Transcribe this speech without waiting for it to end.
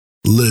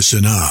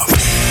Listen up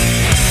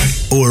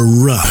or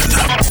run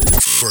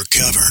for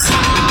cover.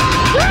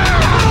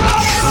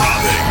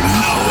 Dropping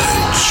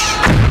knowledge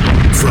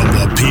from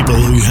the people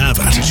who have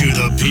it to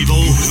the people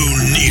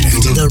who need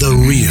it. The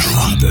real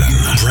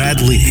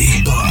Brad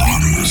Lee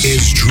Bombs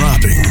is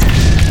dropping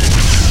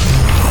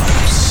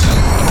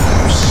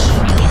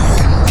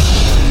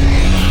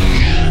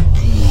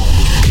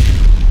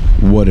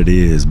What it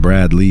is,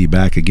 Brad Lee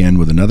back again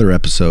with another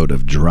episode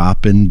of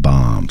Dropping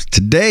Bombs.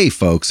 Today,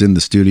 folks, in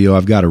the studio,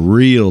 I've got a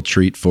real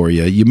treat for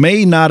you. You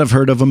may not have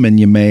heard of him, and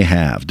you may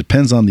have.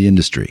 Depends on the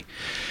industry.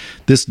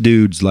 This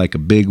dude's like a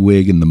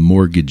bigwig in the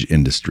mortgage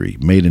industry.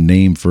 Made a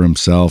name for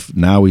himself.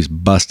 Now he's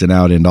busting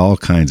out into all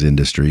kinds of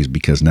industries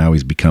because now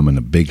he's becoming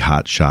a big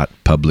hotshot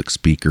public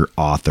speaker,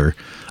 author,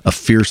 a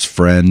fierce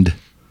friend.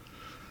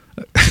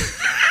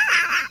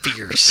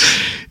 Fierce.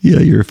 Yeah,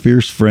 you're a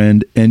fierce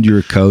friend, and you're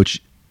a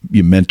coach.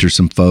 You mentor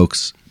some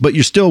folks, but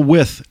you're still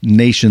with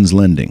Nations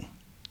Lending.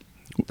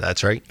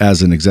 That's right.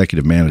 As an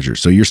executive manager.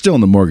 So you're still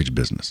in the mortgage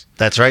business.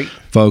 That's right.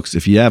 Folks,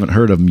 if you haven't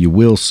heard of him, you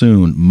will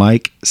soon.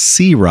 Mike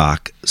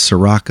C-Roc,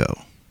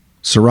 Ciorrocco.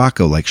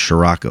 Ciorrocco, like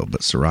Ciorrocco,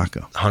 but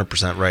Ciorrocco.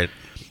 100% right.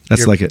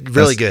 That's You're like a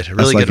really good.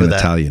 Really like good with an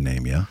that. Italian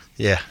name, yeah?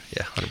 Yeah,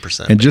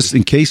 100%. And just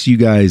in case you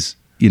guys,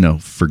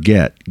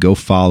 forget, go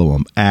follow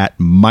him at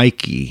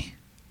Mikey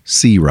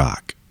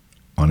C-Roc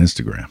on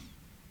Instagram.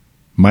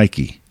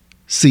 Mikey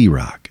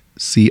C-Roc.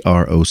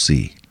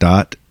 C-R-O-C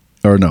period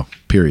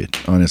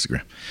on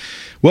Instagram.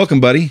 Welcome,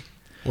 buddy.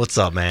 What's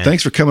up, man?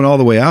 Thanks for coming all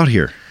the way out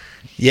here.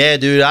 Yeah,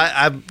 dude.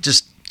 I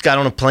just got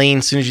on a plane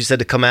as soon as you said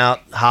to come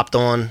out, hopped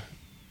on,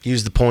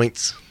 used the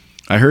points.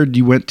 I heard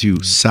you went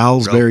to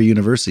Salisbury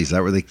University. Is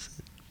that where they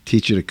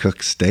teach you to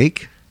cook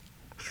steak?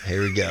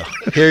 Here we go.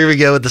 Here we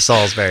go with the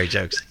Salisbury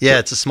jokes. Yeah,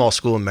 it's a small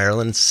school in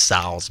Maryland,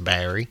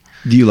 Salisbury.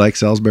 Do you like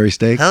Salisbury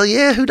steak? Hell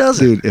yeah, who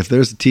doesn't? Dude, if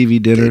there's a TV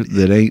dinner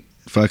that ain't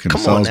fucking Come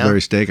on Salisbury now.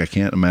 steak, I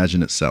can't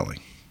imagine it selling.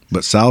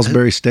 But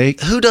Salisbury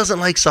steak? Who doesn't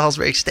like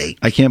Salisbury steak?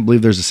 I can't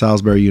believe there's a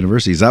Salisbury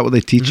University. Is that what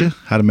they teach you?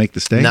 How to make the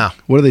steak? No.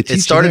 What do they teach you?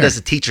 It started there? as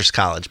a teacher's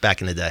college back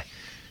in the day.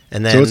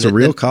 And then So it's a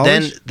real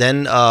college?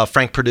 Then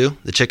Frank Purdue,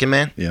 the chicken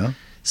man, Yeah.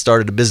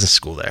 started a business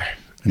school there.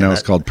 And now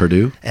it's called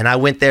Purdue? And I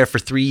went there for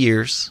 3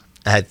 years.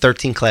 I had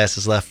 13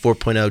 classes left,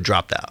 4.0,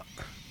 dropped out.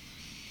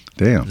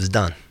 Damn. It was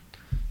done.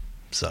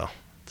 So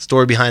the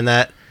story behind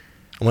that,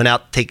 I went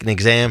out to take an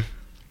exam,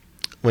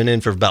 went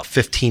in for about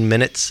 15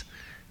 minutes.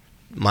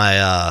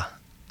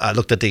 I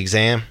looked at the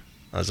exam.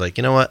 I was like,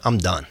 you know what? I'm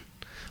done.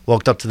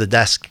 Walked up to the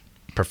desk,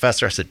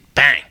 professor. I said,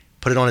 bang,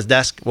 put it on his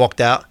desk,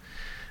 walked out.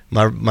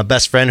 My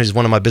best friend, who's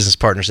one of my business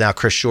partners now,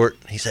 Chris Short,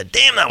 he said,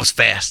 damn, that was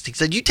fast. He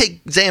said, you take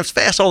exams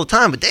fast all the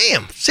time, but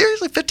damn,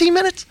 seriously, 15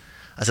 minutes?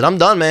 I said, I'm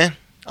done, man.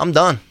 I'm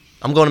done.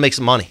 I'm going to make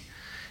some money.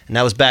 And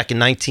that was back in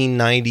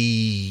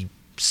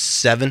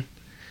 1997.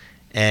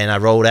 And I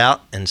rolled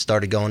out and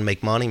started going to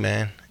make money,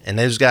 man. And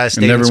those guys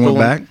stayed in school. Never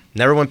went back?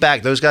 Never went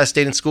back. Those guys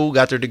stayed in school,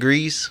 got their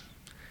degrees,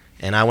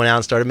 and I went out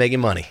and started making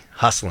money,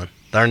 hustling,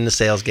 learning the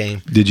sales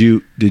game. Did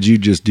you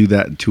just do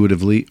that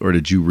intuitively, or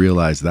did you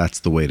realize that's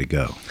the way to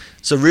go?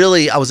 So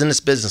really, I was in this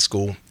business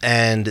school,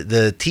 and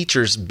the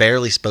teachers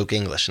barely spoke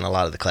English in a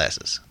lot of the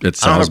classes. I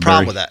don't have a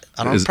problem with that.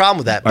 I don't have a problem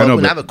with that. But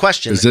when I have a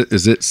question,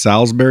 is it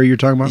Salisbury you're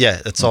talking about?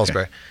 Yeah, it's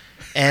Salisbury. Okay.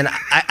 And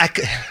I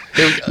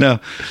here we go. No,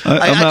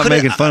 I'm not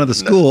making fun of the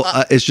school.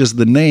 It's just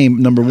the name.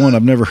 Number one,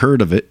 I've never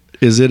heard of it.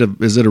 Is it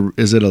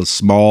a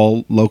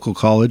small local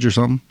college or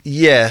something?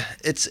 Yeah,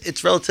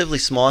 it's relatively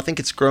small. I think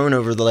it's grown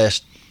over the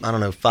last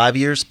 5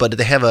 years. But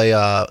they have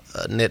a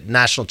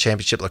national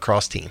championship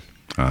lacrosse team.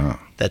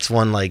 That's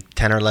won like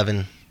 10 or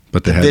 11.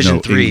 But they Division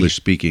had no English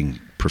speaking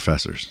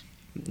professors.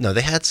 No,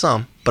 they had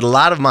some, but a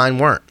lot of mine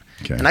weren't,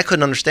 okay. And I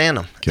couldn't understand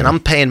them. Okay. And I'm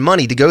paying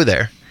money to go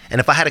there.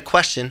 And if I had a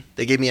question,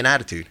 they gave me an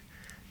attitude.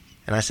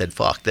 And I said,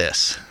 fuck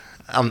this.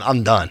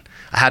 I'm done.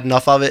 I had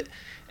enough of it.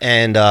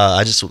 And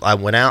I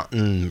went out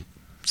and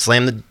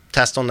slammed the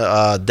test on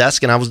the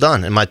desk, and I was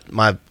done. And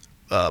my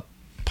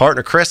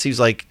partner, Chris, he was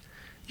like,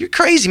 you're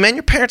crazy, man.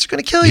 Your parents are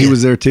going to kill you. He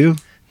was there too?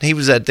 He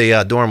was at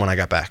the dorm when I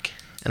got back.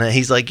 And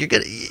he's like, your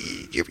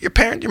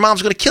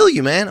mom's going to kill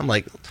you, man. I'm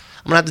like, I'm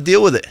going to have to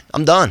deal with it.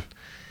 I'm done.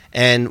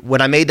 And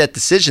when I made that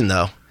decision,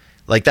 though,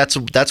 like that's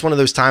one of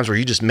those times where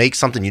you just make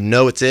something,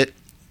 it's it.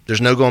 There's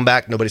no going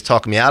back. Nobody's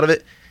talking me out of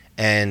it.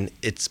 And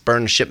it's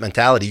burn the ship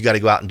mentality. You got to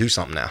go out and do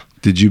something now.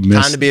 Did you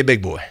miss time to be a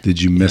big boy? Did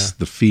you miss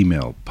the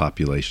female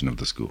population of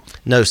the school?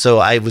 No. So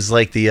I was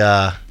like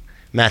the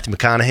Matthew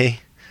McConaughey.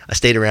 I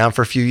stayed around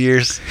for a few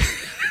years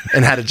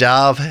and had a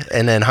job,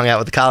 and then hung out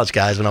with the college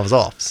guys when I was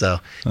off. So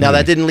now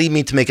that didn't lead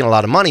me to making a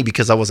lot of money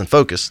because I wasn't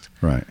focused.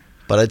 Right.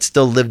 But I'd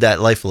still lived that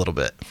life a little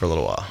bit for a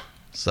little while.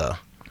 So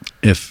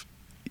if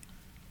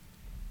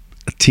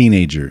a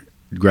teenager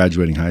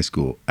graduating high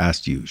school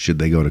asked you, should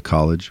they go to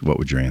college, what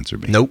would your answer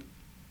be? Nope.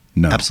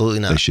 No,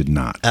 absolutely not. They should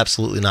not.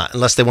 Absolutely not,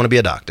 unless they want to be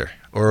a doctor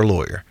or a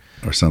lawyer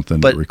or something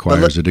that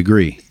requires a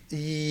degree.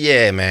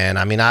 Yeah, man.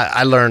 I mean,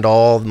 I learned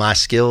all my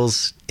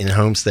skills in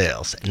home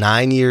sales.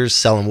 9 years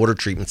selling water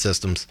treatment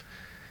systems,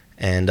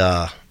 and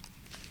that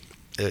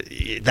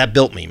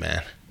built me,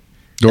 man.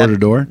 Door to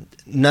door?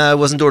 No, it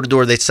wasn't door to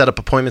door. They set up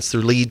appointments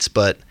through leads,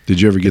 but did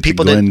you ever get the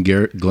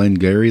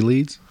Glengarry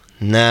leads?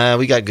 No,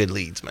 we got good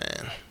leads,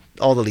 man.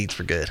 All the leads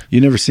were good. You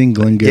never seen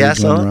Glengarry,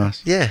 Glen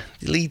Ross? Yeah,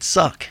 the leads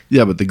suck.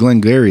 Yeah, but the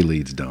Glengarry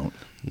leads don't.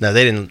 No,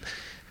 they didn't.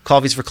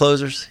 Coffees for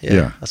closers.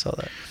 Yeah, I saw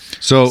that.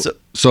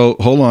 So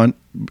hold on.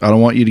 I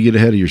don't want you to get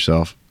ahead of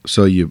yourself.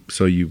 So you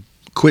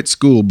quit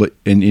school, but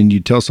and you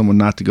tell someone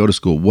not to go to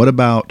school. What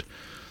about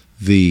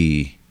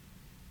the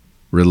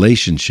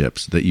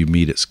relationships that you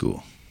meet at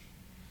school?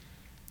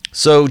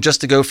 So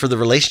just to go for the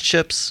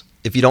relationships,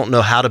 if you don't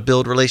know how to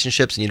build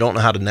relationships and you don't know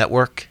how to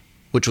network,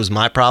 which was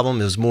my problem,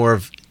 it was more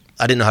of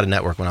I didn't know how to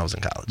network when I was in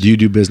college. Do you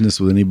do business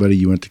with anybody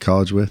you went to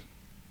college with?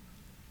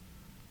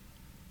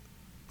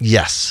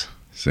 Yes.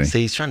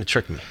 See, he's trying to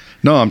trick me.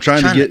 No, I'm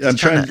trying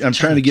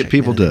to get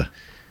people to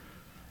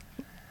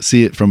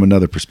see it from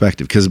another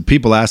perspective, because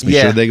people ask me,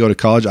 should they go to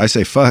college? I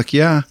say, fuck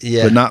yeah,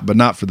 but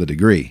not for the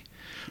degree,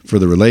 for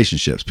the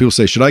relationships. People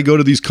say, should I go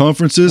to these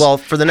conferences? Well,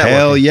 for the networking.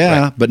 Hell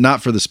yeah, right. But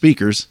not for the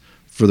speakers,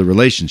 for the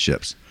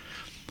relationships.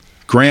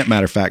 Grant,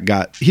 matter of fact,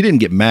 he didn't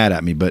get mad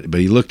at me, but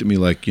he looked at me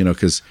like,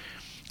 because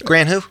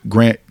Grant who?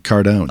 Grant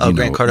Cardone. Oh,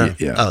 Grant Cardone.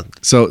 Yeah. Oh,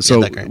 so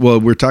well,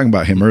 we're talking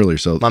about him earlier.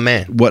 So my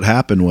man. What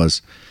happened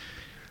was,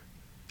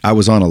 I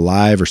was on a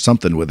live or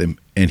something with him,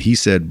 and he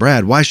said,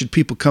 Brad, why should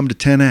people come to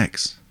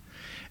 10X?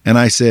 And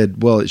I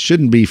said, well, it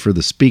shouldn't be for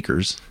the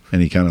speakers.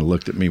 And he kind of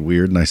looked at me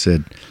weird, and I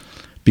said,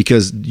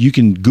 because you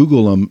can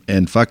Google them,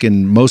 and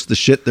fucking most of the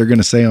shit they're going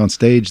to say on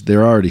stage,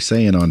 they're already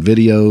saying on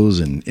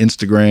videos and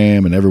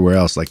Instagram and everywhere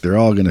else. Like, they're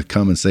all going to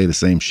come and say the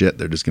same shit.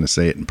 They're just going to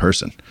say it in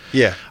person.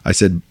 Yeah. I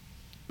said,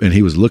 and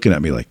he was looking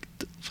at me like,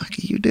 the fuck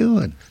are you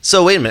doing?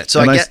 So wait a minute. So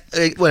wait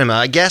a minute.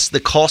 I guess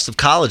the cost of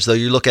college, though,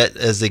 you look at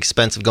as the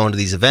expense of going to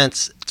these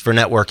events. It's for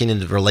networking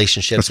and the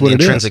relationships and the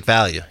intrinsic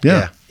value.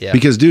 Yeah.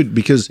 Because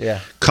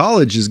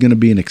college is going to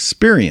be an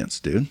experience,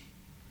 dude.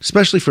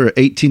 Especially for an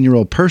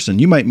 18-year-old person.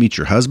 You might meet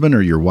your husband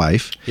or your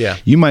wife. Yeah.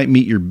 You might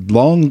meet your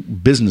long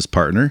business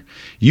partner.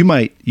 You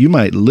might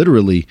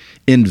literally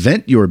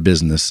invent your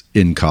business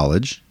in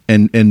college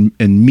and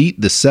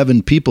meet the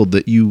 7 people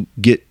that you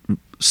get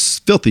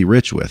filthy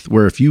rich with.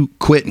 Where if you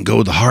quit and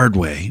go the hard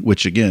way,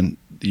 which again,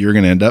 you're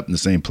going to end up in the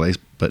same place,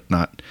 but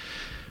not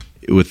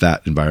with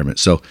that environment.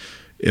 So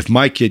if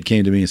my kid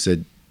came to me and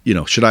said,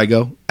 should I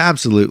go?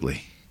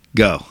 Absolutely.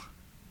 Go.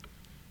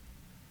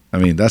 I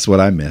mean, that's what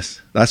I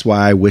miss. That's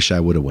why I wish I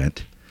would have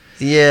went.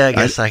 Yeah, I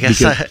guess.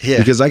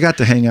 Because I got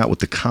to hang out with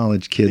the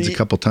college kids a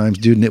couple times,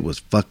 dude, and it was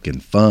fucking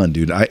fun,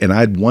 dude.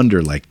 I'd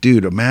wonder, like,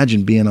 dude,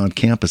 imagine being on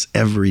campus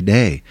every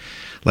day.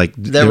 Like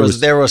there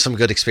were some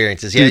good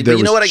experiences. Yeah, dude, but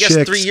you know what? I guess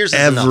 3 years is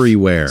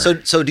everywhere.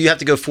 Enough. So do you have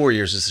to go 4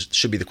 years?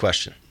 Should be the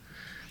question.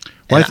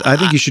 Well, I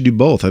think you should do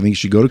both. I think you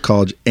should go to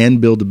college and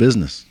build a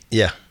businung.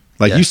 Yeah.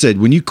 Like you said,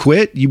 when you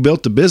quit, you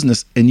built a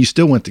business and you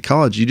still went to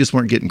college. You just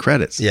weren't getting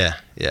credits. Yeah.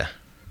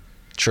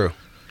 True.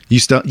 You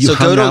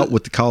hung out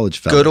with the college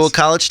fellas. Go to a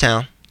college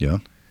town. Yeah.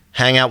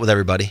 Hang out with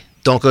everybody.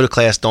 Don't go to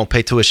class. Don't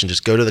pay tuition.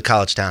 Just go to the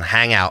college town.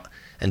 Hang out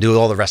and do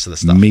all the rest of the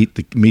stuff. Meet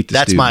the That's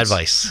students. My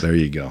advice. There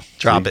you go.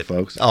 Drop it,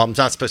 folks. Oh, I'm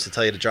not supposed to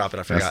tell you to drop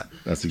it. I forgot.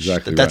 That's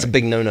exactly That's right. a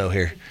big no-no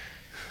here.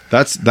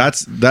 That's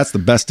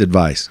the best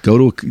advice.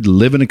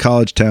 Live in a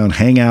college town,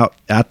 hang out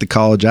at the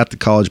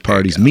college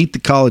parties, meet the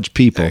college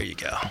people. There you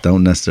go.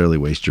 Don't necessarily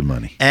waste your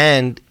money.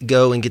 And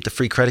go and get the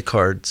free credit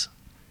cards,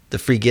 the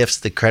free gifts,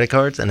 the credit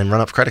cards, and then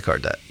run up credit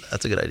card debt.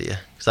 That's a good idea,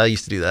 because I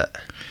used to do that.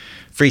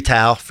 Free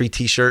towel, free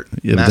T-shirt,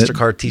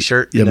 MasterCard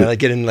T-shirt. Like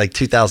getting like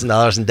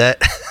 $2,000 in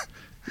debt.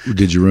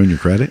 Did you ruin your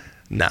credit?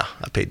 No,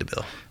 I paid the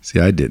bill. See,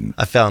 I didn't.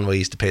 I found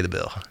ways to pay the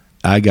bill.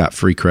 I got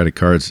free credit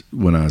cards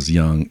when I was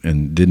young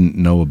and didn't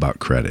know about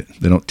credit.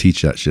 They don't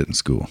teach that shit in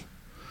school.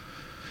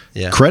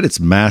 Yeah. Credit's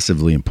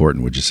massively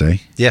important, would you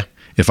say? Yeah.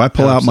 If I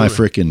pull out my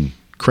freaking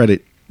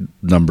credit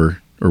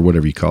number or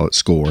whatever you call it,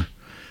 score,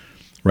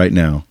 right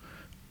now,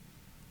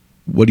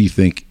 what do you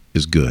think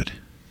is good?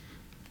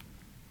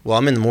 Well,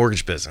 I'm in the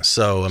mortgage business,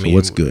 so I mean,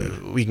 what's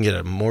good? We can get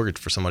a mortgage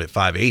for somebody at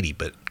 580,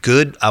 but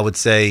good, I would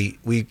say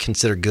we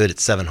consider good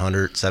at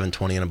 700,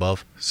 720 and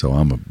above. So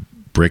I'm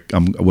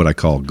what I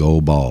call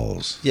go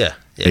balls. Yeah.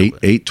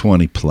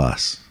 820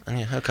 plus.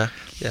 Yeah, okay.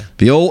 Yeah.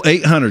 The old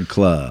 800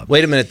 club.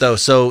 Wait a minute though.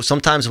 So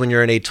sometimes when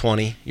you're an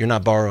 820, you're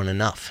not borrowing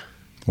enough.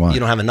 Why? You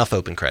don't have enough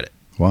open credit.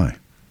 Why?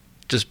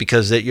 Just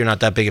because you're not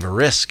that big of a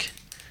risk.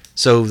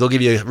 So they'll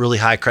give you a really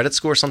high credit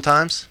score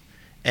sometimes,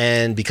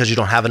 and because you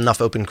don't have enough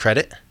open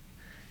credit,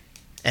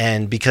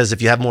 and because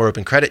if you have more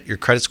open credit, your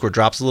credit score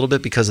drops a little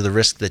bit because of the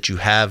risk that you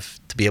have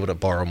to be able to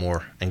borrow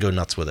more and go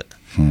nuts with it.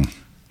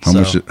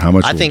 How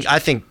much?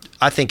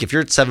 I think if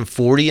you're at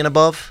 740 and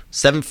above,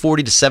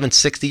 740 to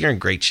 760, you're in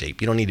great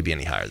shape. You don't need to be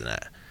any higher than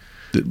that.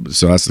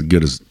 So that's as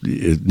good as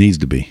it needs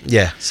to be.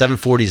 Yeah,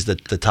 740 is the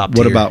top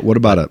tier. What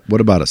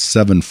about a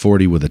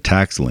 740 with a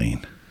tax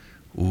lien?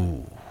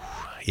 Ooh.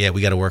 Yeah,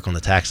 we got to work on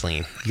the tax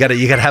lien. You got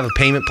to have a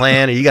payment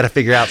plan, or you got to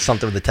figure out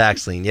something with the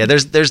tax lien. Yeah,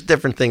 there's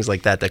different things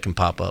like that can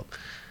pop up.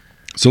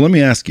 So let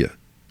me ask you.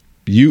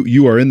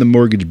 you are in the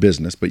mortgage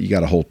business, but you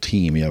got a whole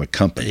team. You have a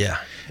company. Yeah.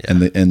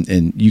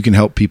 And you can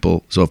help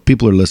people. So if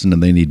people are listening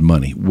and they need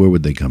money, where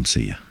would they come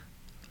see you?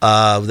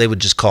 They would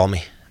just call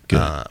me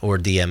or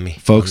DM me.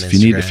 Folks, if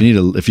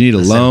you need a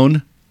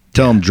loan,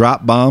 tell them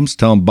Drop Bombs,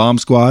 tell them Bomb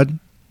Squad,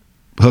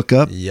 hook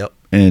up. Yep.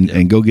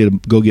 And go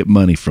get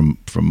money from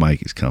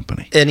Mikey's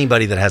company.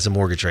 Anybody that has a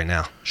mortgage right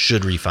now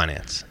should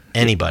refinance.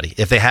 Anybody.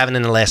 If they haven't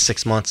in the last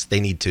 6 months, they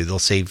need to. They'll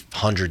save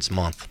hundreds a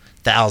month,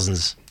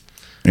 thousands.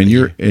 And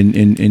you're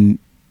in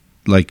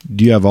like,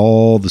 do you have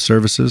all the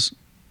services?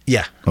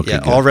 Yeah. Okay, yeah.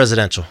 good. All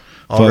residential.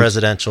 Folks,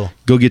 Residential.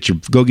 Go get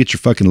your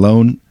fucking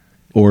loan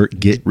or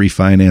get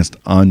refinanced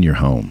on your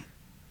home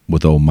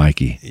with old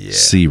Mikey. Yeah.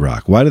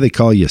 C-Roc. Why do they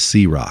call you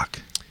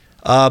C-Roc?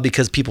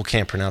 Because people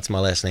can't pronounce my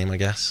last name, I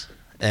guess.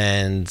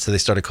 And so they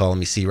started calling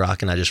me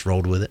C-Roc, and I just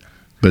rolled with it.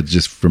 But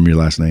just from your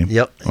last name?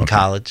 Yep, in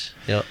college.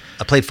 Yep.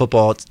 I played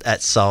football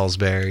at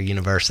Salisbury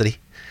University,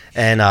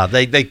 and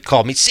they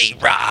called me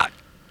C-Roc.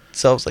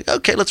 So I was like,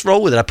 okay, let's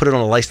roll with it. I put it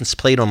on a license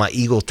plate on my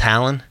Eagle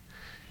Talon.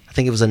 I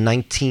think it was a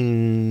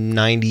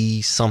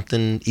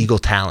 1990-something Eagle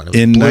Talon. It was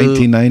in blue,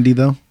 1990,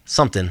 though?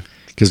 Something.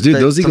 Because, dude,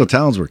 those Eagle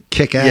Talons were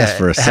kick-ass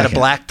for a second. It had a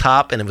black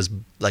top, and it was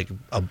like,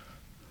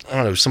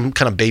 some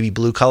kind of baby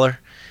blue color.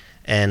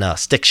 And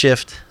stick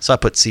shift, so I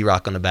put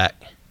C-Roc on the back.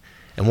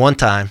 And one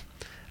time,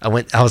 I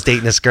was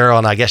dating this girl,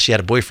 and I guess she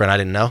had a boyfriend, I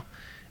didn't know.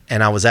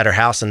 And I was at her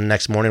house, and the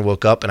next morning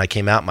woke up, and I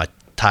came out, my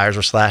tires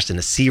were slashed, and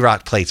the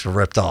C-Roc plates were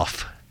ripped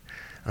off.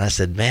 And I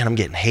said, man, I'm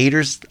getting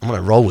haters. I'm going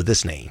to roll with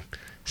this name.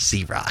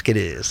 C-Roc it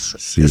is.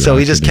 C-Roc so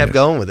we just kept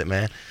going with it,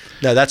 man.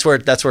 No, that's where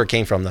it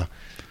came from, though.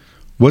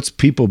 What's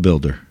People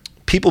Builder?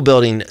 People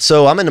building.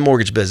 So I'm in the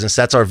mortgage business.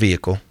 That's our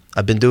vehicle.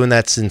 I've been doing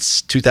that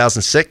since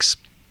 2006.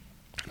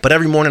 But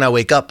every morning I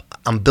wake up,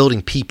 I'm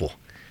building people.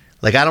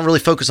 Like, I don't really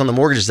focus on the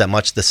mortgages that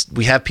much.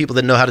 We have people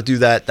that know how to do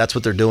that. That's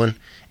what they're doing.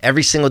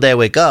 Every single day I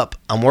wake up,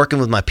 I'm working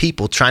with my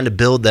people, trying to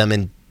build them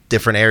in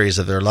different areas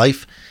of their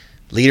life.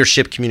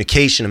 Leadership,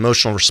 communication,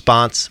 emotional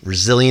response,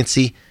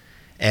 resiliency.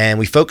 And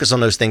we focus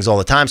on those things all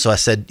the time. So I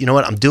said, you know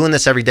what? I'm doing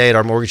this every day at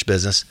our mortgage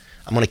business.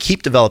 I'm going to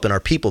keep developing our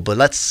people, but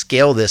let's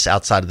scale this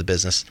outside of the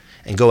business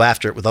and go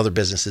after it with other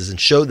businesses and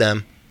show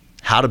them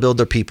how to build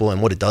their people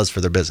and what it does for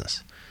their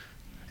business.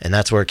 And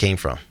that's where it came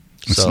from.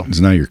 So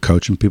now you're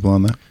coaching people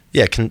on that?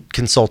 Yeah,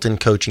 consulting,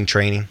 coaching,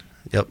 training.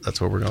 Yep, that's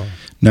where we're going.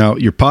 Now,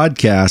 your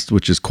podcast,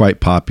 which is quite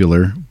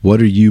popular,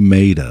 What Are You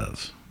Made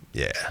Of?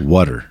 Yeah.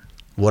 What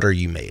are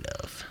you made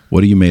of?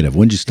 What are you made of?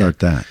 When did you start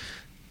that?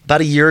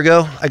 About a year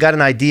ago, I got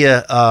an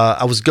idea.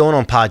 I was going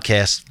on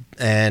podcasts,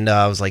 and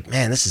I was like,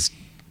 man, this is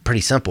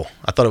pretty simple.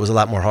 I thought it was a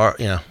lot more hard,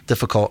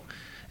 difficult.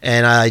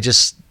 And I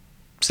just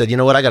said, you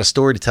know what? I got a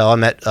story to tell. I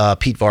met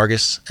Pete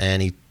Vargas,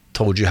 and he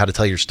told you how to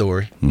tell your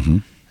story. Mm-hmm.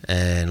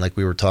 And like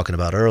we were talking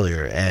about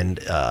earlier, and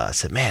I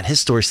said, man, his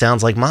story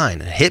sounds like mine.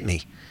 And it hit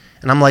me.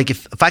 And I'm like,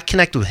 if I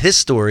connect with his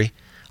story,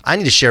 I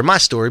need to share my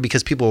story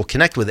because people will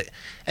connect with it.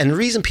 And the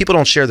reason people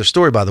don't share their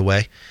story, by the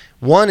way,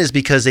 one is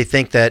because they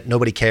think that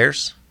nobody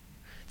cares.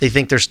 They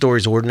think their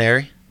story's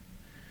ordinary,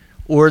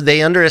 or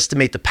they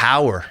underestimate the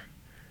power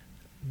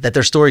that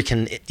their story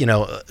can,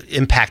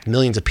 impact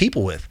millions of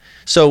people with.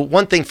 So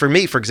one thing for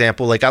me, for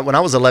example, like when I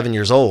was 11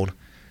 years old,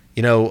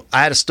 I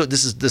had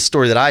this is the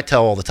story that I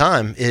tell all the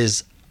time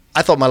is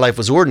I thought my life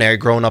was ordinary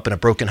growing up in a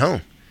broken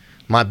home.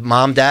 My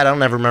mom, dad, I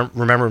don't ever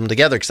remember them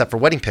together except for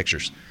wedding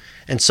pictures.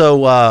 And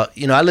so, I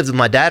lived with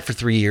my dad for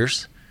 3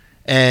 years.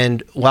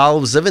 And while I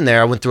was living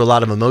there, I went through a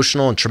lot of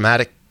emotional and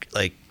traumatic,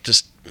 like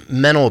just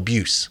mental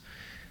abuse.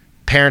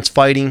 Parents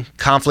fighting,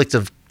 conflict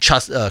of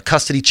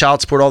custody, child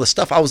support, all this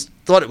stuff. I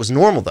thought it was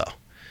normal, though.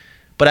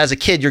 But as a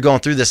kid, you're going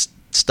through this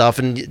stuff,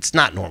 and it's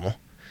not normal.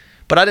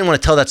 But I didn't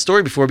want to tell that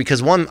story before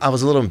because, one, I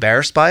was a little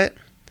embarrassed by it,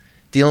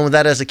 dealing with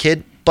that as a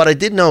kid. But I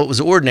did know it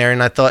was ordinary,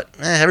 and I thought,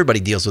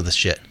 everybody deals with this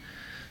shit.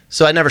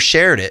 So I never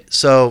shared it.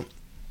 So,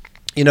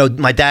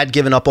 my dad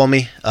giving up on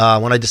me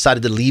when I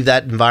decided to leave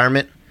that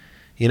environment.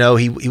 He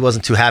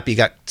wasn't too happy. He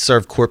got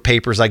served court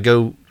papers. I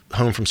go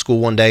home from school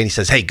one day, and he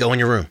says, hey, go in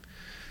your room.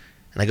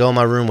 And I go in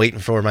my room waiting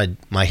for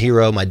my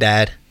hero, my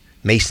dad,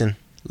 Mason,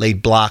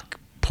 laid block,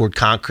 poured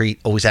concrete,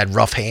 always had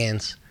rough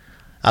hands.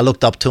 I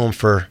looked up to him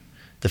for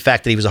the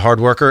fact that he was a hard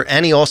worker,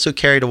 and he also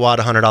carried a wad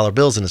of $100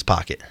 bills in his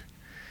pocket.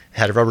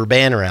 Had a rubber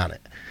band around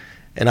it.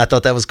 And I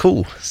thought that was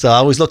cool. So I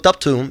always looked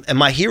up to him. And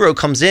my hero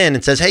comes in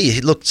and says, hey,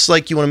 it looks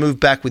like you want to move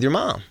back with your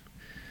mom.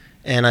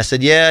 And I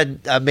said, yeah,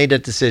 I've made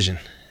that decision.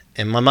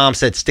 And my mom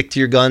said, stick to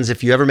your guns.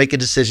 If you ever make a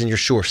decision, you're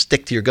sure.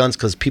 Stick to your guns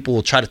because people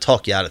will try to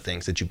talk you out of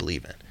things that you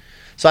believe in.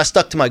 So I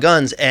stuck to my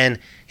guns. And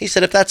he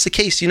said, if that's the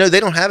case, they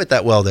don't have it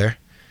that well there.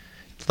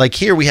 Like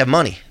here, we have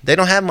money. They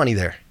don't have money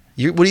there.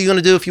 What are you going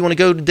to do if you want to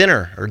go to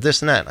dinner or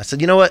this and that? I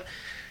said, you know what?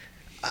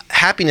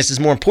 Happiness is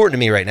more important to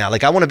me right now.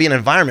 Like I want to be in an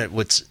environment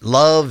with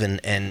love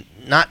and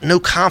no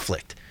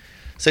conflict.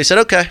 So he said,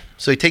 okay.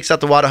 So he takes out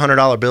the wad of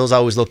 $100 bills I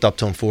always looked up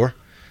to him for,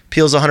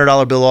 peels a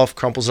 $100 bill off,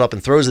 crumples it up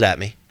and throws it at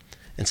me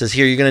and says,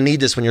 here, you're going to need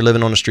this when you're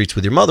living on the streets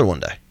with your mother one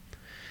day.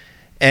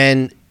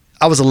 And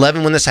I was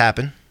 11 when this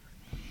happened.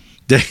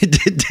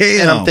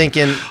 Damn. And I'm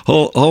thinking,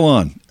 hold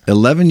on.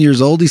 11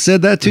 years old, he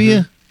said that to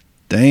you?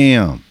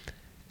 Damn.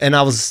 And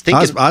I was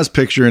thinking, I was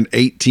picturing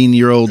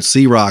 18-year-old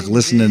C-Roc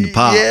listening to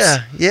Pops.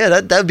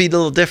 Yeah, that'd be a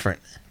little different.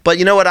 But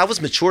you know what? I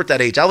was mature at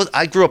that age.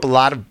 I grew up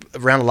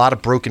around a lot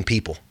of broken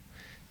people,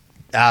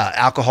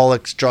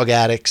 alcoholics, drug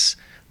addicts.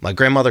 My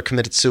grandmother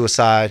committed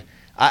suicide.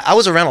 I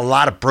was around a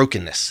lot of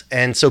brokenness,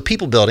 and so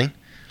people building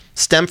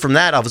stemmed from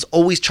that. I was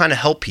always trying to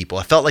help people.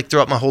 I felt like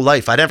throughout my whole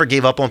life, I never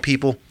gave up on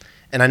people,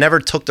 and I never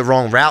took the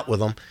wrong route with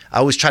them. I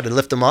always tried to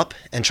lift them up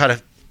and try to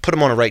put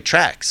them on the right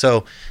track.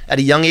 So at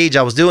a young age,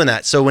 I was doing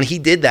that. So when he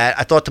did that,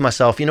 I thought to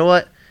myself, you know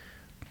what?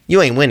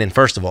 You ain't winning,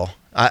 first of all.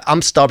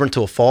 I'm stubborn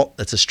to a fault.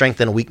 That's a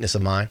strength and a weakness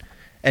of mine.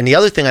 And the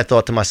other thing I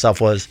thought to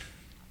myself was,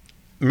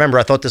 remember,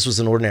 I thought this was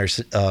an ordinary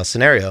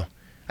scenario.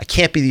 I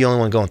can't be the only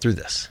one going through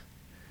this.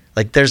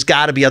 Like, there's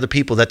got to be other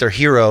people that their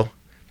hero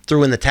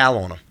threw in the towel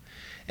on them.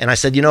 And I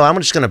said, you know, I'm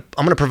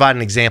gonna provide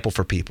an example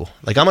for people.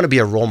 Like, I'm gonna be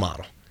a role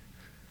model.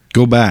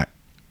 Go back.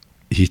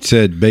 He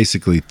said,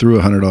 basically threw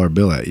 $100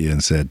 bill at you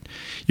and said,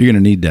 you're going to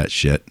need that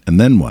shit. And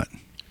then what?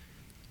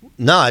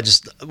 No,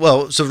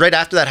 so right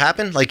after that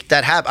happened, I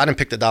didn't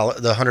pick the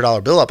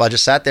 $100 bill up. I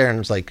just sat there and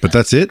was like, but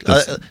that's it?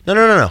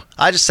 No.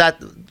 I just sat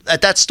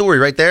at that story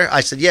right there. I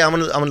said, yeah, I'm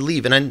going to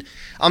leave. And then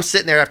I'm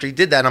sitting there after he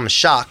did that, and I'm in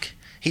shock.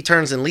 He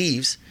turns and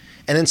leaves.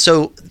 And then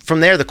so from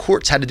there, the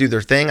courts had to do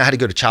their thing. I had to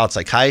go to child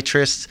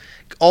psychiatrists,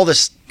 all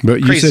this. But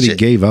you said he shit.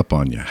 gave up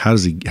on you. How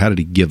did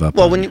he give up?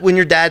 Well, on when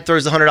your dad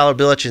throws the $100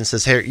 bill at you and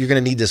says, "Hey, you're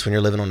going to need this when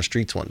you're living on the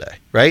streets one day,"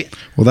 right?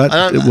 Well,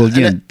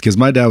 again, because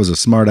my dad was a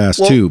smart ass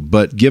too.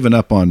 But giving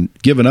up on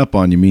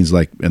you means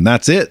like, and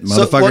that's it,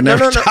 motherfucker.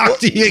 Never talk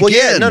to you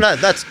again. No.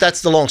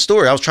 That's the long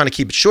story. I was trying to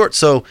keep it short.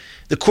 So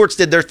the courts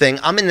did their thing.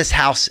 I'm in this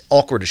house,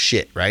 awkward as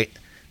shit, right?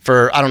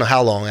 For I don't know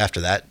how long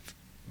after that.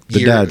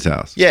 The dad's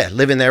house. Yeah,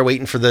 living there,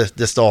 waiting for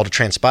this all to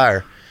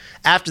transpire.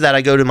 After that,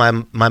 I go to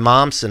my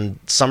mom's in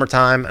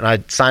summertime, and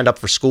I signed up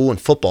for school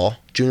and football,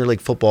 junior league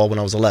football, when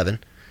I was 11.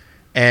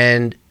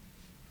 And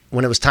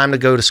when it was time to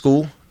go to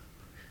school,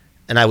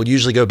 and I would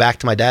usually go back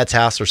to my dad's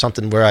house or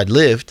something where I'd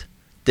lived,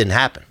 didn't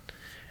happen.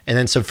 And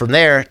then so from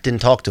there,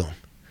 didn't talk to him.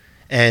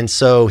 And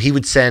so he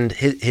would send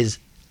his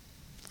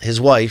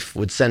wife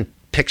would send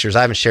pictures.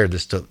 I haven't shared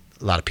this to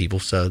a lot of people,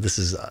 so this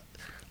is a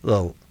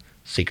little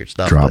secret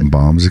stuff. Dropping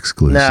bombs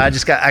exclusive. No, I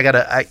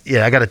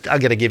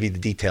gotta give you the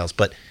details,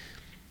 but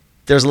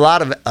there's a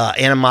lot of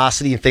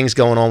animosity and things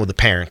going on with the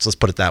parents. Let's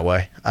put it that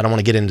way. I don't want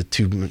to get into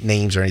two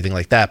names or anything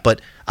like that,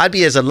 but I'd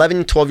be as an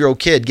 11, 12-year-old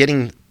kid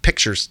getting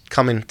pictures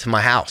coming to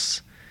my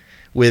house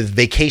with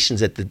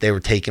vacations that they were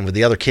taking with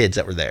the other kids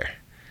that were there.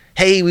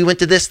 Hey, we went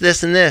to this,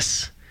 and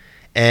this,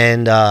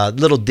 and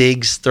little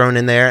digs thrown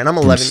in there. And I'm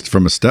 11.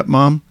 From a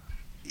stepmom?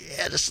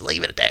 Yeah, just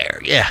leave it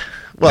there. Yeah.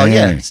 Well,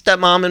 yeah,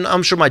 stepmom, and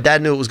I'm sure my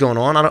dad knew what was going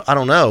on. I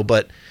don't know,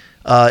 but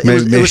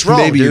it was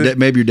wrong, dude.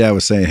 Maybe your dad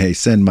was saying, hey,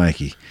 send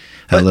Mikey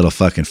a little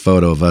fucking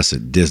photo of us at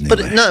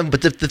Disneyland.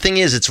 But the thing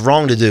is, it's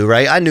wrong to do,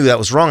 right? I knew that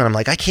was wrong, and I'm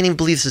like, I can't even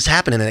believe this is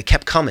happening, and it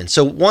kept coming.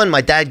 So one,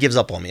 my dad gives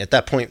up on me at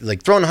that point.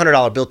 Like throwing a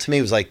 $100 bill to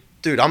me was like,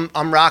 dude, I'm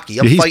Rocky.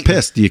 I'm fighting. He's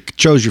pissed. You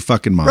chose your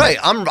fucking mom. Right.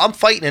 I'm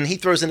fighting, and he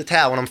throws in the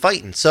towel when I'm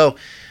fighting. So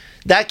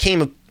that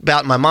came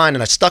about in my mind,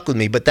 and it stuck with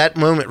me. But that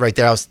moment right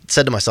there,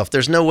 said to myself,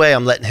 there's no way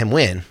I'm letting him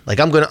win.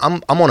 Like I'm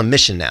on a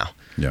mission now.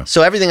 Yeah.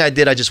 So everything I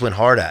did, I just went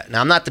hard at.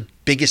 Now I'm not the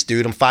biggest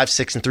dude. I'm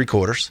 5'6"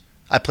 3/4.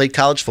 I played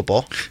college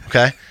football.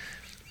 Okay.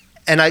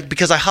 And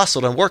because I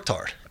hustled and worked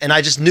hard, and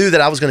I just knew that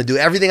I was going to do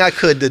everything I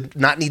could to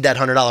not need that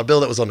 $100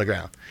 bill that was on the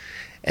ground.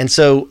 And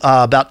so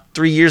about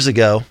 3 years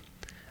ago,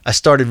 I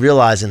started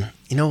realizing,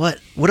 you know what?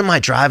 What am I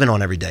driving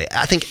on every day?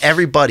 I think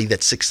everybody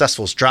that's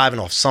successful is driving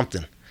off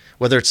something,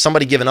 whether it's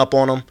somebody giving up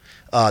on them,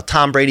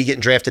 Tom Brady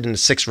getting drafted in the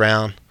 6th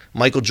round,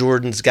 Michael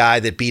Jordan's guy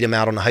that beat him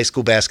out on the high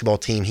school basketball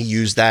team. He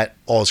used that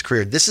all his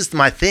career. This is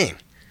my thing.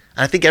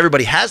 And I think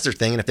everybody has their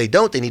thing, and if they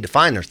don't, they need to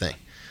find their thing.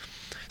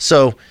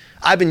 So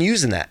I've been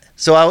using that.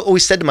 So I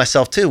always said to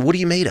myself too, what are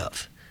you made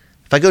of?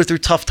 If I go through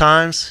tough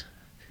times,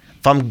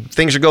 if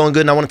things are going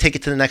good and I want to take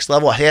it to the next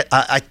level,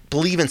 I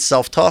believe in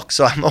self-talk.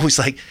 So I'm always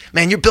like,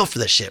 man, you're built for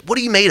this shit. What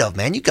are you made of,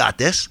 man? You got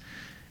this.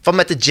 If I'm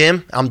at the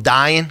gym, I'm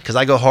dying because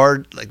I go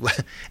hard like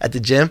at the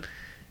gym.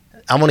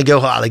 I want to go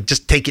like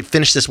just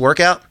finish this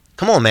workout.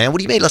 Come on, man.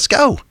 What are you made? Let's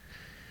go.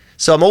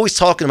 So I'm always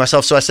talking to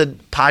myself. So I said,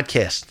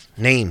 podcast,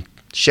 name,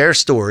 share a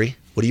story.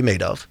 What are you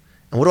made of?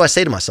 And what do I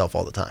say to myself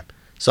all the time?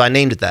 So I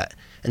named it that.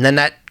 And then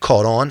that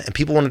caught on, and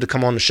people wanted to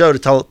come on the show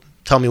to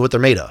tell me what they're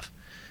made of.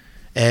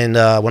 And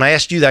when I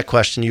asked you that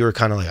question, you were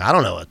kind of like, I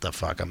don't know what the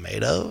fuck I'm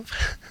made of.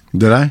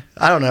 Did I?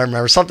 I don't know. I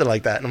remember something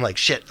like that. And I'm like,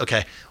 shit,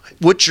 okay.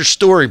 What's your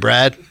story,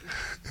 Brad?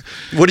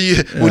 What are you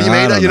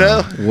made of, you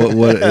know?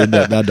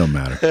 That don't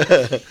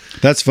matter.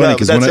 That's funny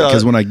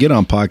because when I get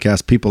on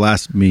podcasts, people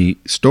ask me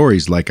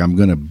stories like I'm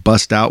going to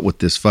bust out with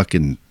this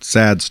fucking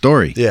sad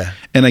story. Yeah.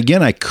 And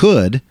again, I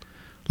could.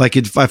 Like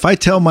if I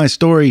tell my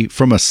story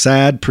from a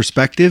sad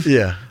perspective,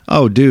 yeah.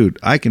 Oh, dude,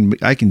 I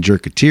can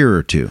jerk a tear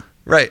or two.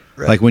 Right.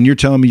 Like when you're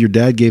telling me your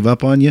dad gave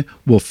up on you,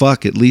 well,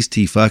 fuck, at least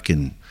he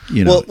fucking,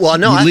 you know. Well,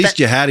 no, at least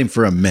you had him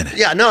for a minute.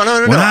 Yeah, no.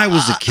 When I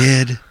was a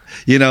kid,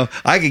 You know,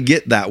 I could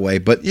get that way,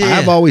 but Yeah.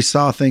 I've always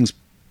saw things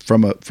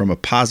from a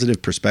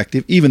positive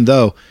perspective, even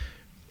though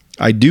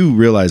I do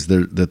realize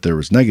that there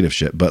was negative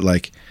shit. But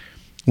like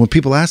when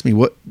people ask me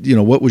what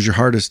was your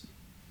hardest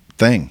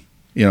thing,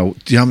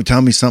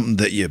 tell me something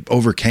that you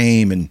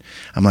overcame, and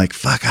I'm like,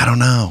 fuck, I don't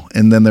know.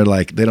 And then they're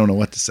like, they don't know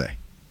what to say.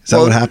 Is that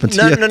what happened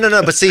to you?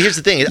 No. But see, here's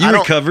the thing.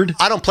 recovered.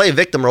 I don't play a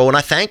victim role, and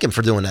I thank him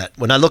for doing that.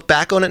 When I look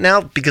back on it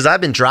now, because I've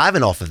been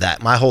driving off of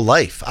that my whole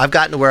life. I've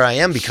gotten to where I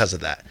am because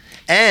of that.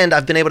 And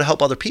I've been able to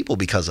help other people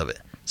because of it.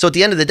 So at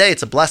the end of the day,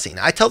 it's a blessing.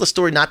 I tell the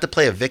story not to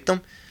play a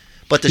victim,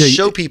 but to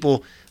show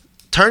people,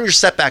 turn your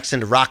setbacks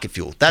into rocket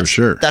fuel. That's, for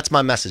sure. That's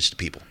my message to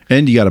people.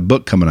 And you got a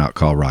book coming out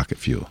called Rocket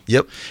Fuel.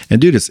 Yep.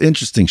 And dude, it's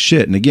interesting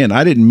shit. And again,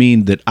 I didn't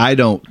mean that I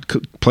don't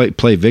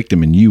play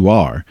victim and you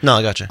are. No,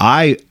 I got you.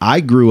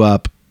 I grew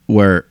up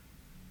where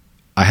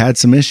I had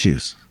some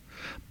issues,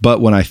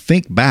 but when I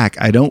think back,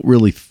 I don't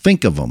really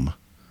think of them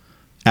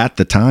at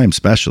the time,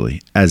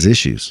 especially as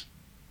issues.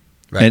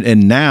 Right.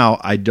 And now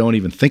I don't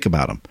even think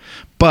about them.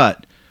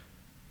 But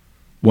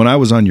when I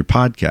was on your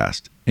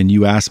podcast and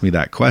you asked me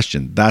that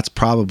question, that's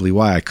probably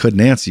why I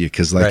couldn't answer you,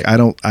 because like I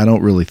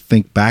don't really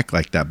think back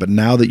like that. But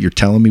now that you're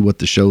telling me what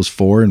the show's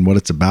for and what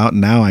it's about,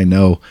 now I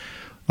know.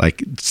 Like,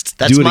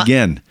 do it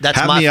again.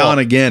 Have me on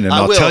again, and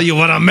I'll tell you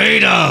what I'm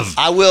made of.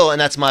 I will,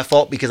 and that's my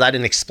fault because I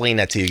didn't explain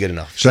that to you good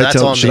enough. Should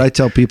I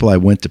tell people I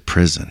went to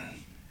prison?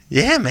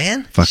 Yeah,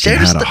 man. Fucking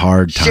had a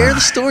hard time. Share the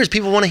stories.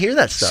 People want to hear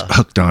that stuff.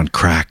 Hooked on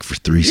crack for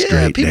 3 straight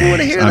days. People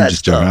want to hear that I'm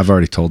just joking. I've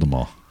already told them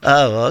all.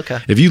 Oh, okay.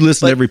 If you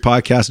listen to every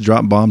podcast of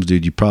Dropping Bombs,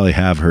 dude, you probably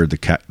have heard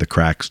the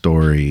crack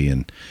story.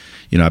 And,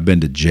 I've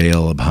been to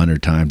jail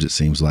 100 times, it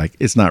seems like.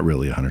 It's not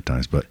really 100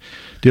 times, but,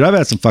 dude, I've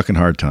had some fucking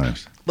hard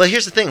times. Well,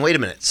 here's the thing. Wait a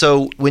minute.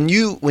 So when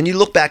you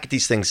look back at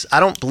these things, I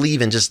don't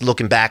believe in just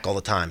looking back all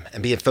the time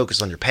and being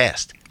focused on your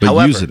past. But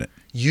however, using it.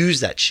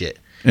 Use that shit.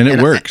 And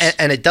it works.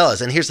 And it does.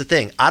 And here's the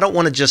thing. I don't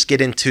want to just get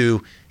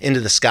into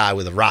the sky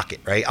with a rocket,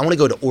 right? I want to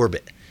go to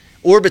orbit.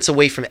 Orbit's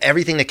away from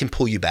everything that can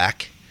pull you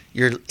back.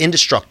 You're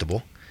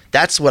indestructible.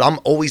 That's what I'm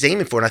always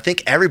aiming for. And I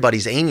think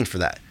everybody's aiming for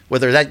that.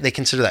 Whether that they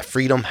consider that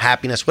freedom,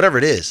 happiness, whatever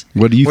it is.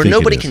 What do you think where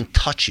nobody it is? can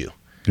touch you.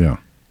 Yeah.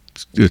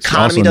 It's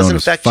Economy also doesn't known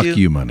as affect fuck you.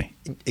 you money.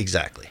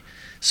 Exactly.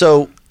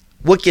 So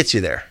what gets you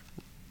there?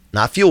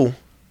 Not fuel,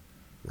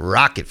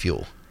 rocket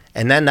fuel.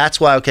 And then that's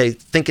why,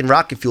 thinking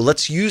rocket fuel,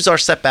 let's use our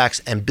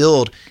setbacks and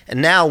build.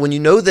 And now when you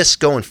know this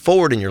going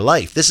forward in your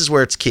life, this is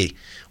where it's key.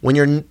 When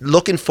you're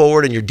looking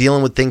forward and you're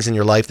dealing with things in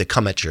your life that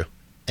come at you,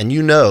 and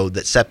you know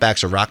that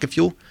setbacks are rocket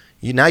fuel,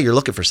 now you're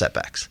looking for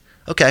setbacks.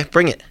 Okay,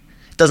 bring it.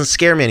 It doesn't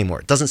scare me anymore.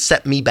 It doesn't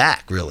set me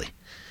back, really.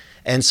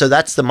 And so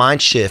that's the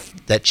mind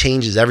shift that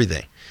changes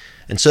everything.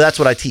 And so that's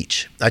what I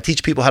teach. I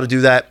teach people how to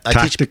do that.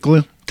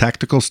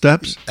 Tactical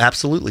steps?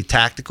 Absolutely.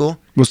 Tactical.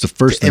 What's the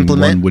first thing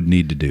one would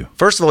need to do?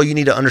 First of all, you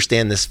need to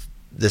understand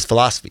this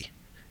philosophy.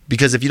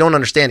 Because if you don't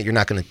understand it, you're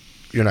not going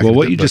to. Well,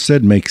 what you just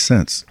said makes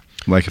sense.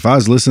 Like if I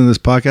was listening to this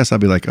podcast, I'd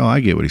be like, oh,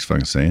 I get what he's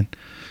fucking saying.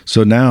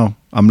 So now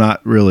I'm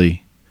not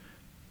really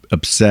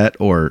upset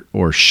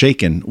or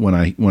shaken when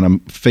I'm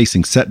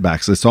facing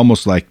setbacks. It's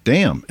almost like,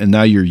 damn. And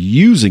now you're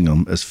using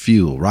them as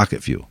fuel,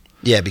 rocket fuel.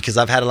 Yeah, because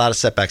I've had a lot of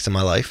setbacks in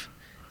my life.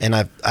 And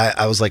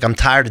I was like, I'm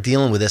tired of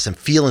dealing with this and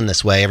feeling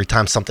this way every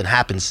time something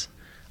happens.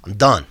 I'm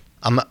done.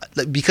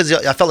 Because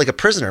I felt like a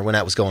prisoner when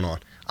that was going on.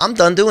 I'm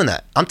done doing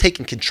that. I'm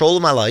taking control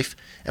of my life.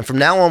 And from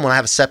now on, when I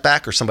have a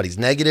setback or somebody's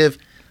negative,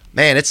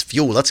 man, it's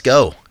fuel. Let's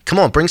go. Come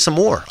on, bring some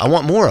more. I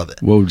want more of it.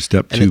 What would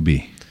step 2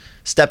 be?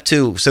 Step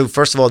 2. So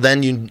first of all,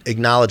 then you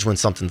acknowledge when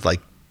something's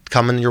like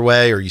coming your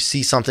way or you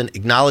see something,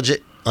 acknowledge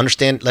it,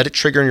 understand, let it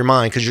trigger in your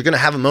mind, because you're going to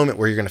have a moment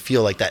where you're going to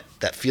feel like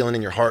that feeling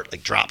in your heart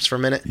like drops for a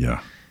minute.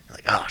 Yeah.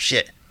 Like, oh,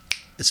 shit.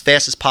 As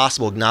fast as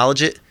possible,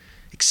 acknowledge it,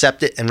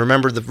 accept it, and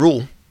remember the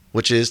rule,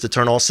 which is to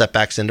turn all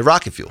setbacks into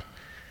rocket fuel.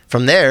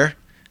 From there,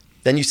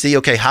 then you see,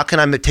 okay, how can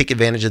I take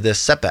advantage of this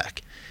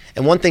setback?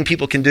 And one thing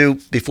people can do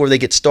before they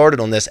get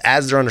started on this,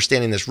 as they're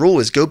understanding this rule,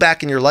 is go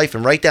back in your life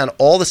and write down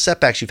all the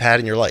setbacks you've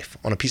had in your life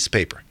on a piece of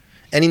paper.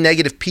 Any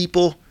negative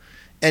people,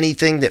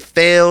 anything that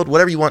failed,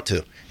 whatever you want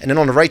to. And then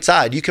on the right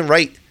side, you can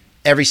write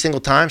every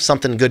single time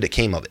something good that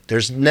came of it.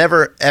 There's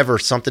never, ever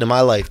something in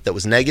my life that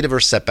was negative or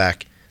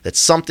setback that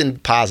something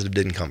positive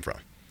didn't come from.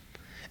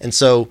 And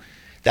so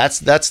that's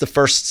the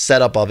first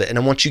setup of it. And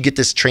then once you get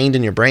this trained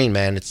in your brain,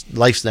 man,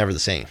 life's never the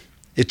same.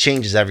 It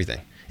changes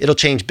everything. It'll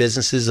change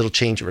businesses. It'll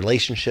change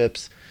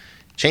relationships.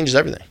 It changes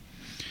everything.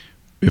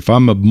 If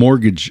I'm a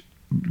mortgage,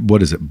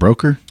 what is it,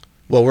 broker?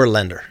 Well, we're a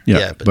lender.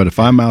 Yeah, but if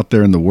I'm out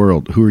there in the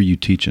world, who are you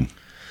teaching?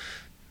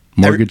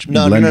 Mortgage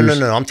lenders?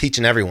 No. I'm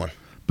teaching everyone.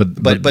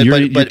 But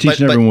you're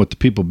teaching everyone what the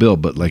people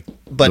build. But like,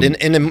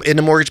 in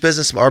the mortgage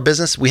business, our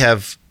business, we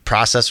have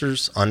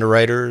processors,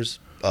 underwriters,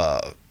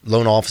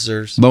 loan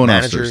officers,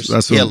 managers.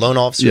 Loan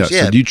officers.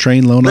 Yeah. So do you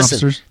train loan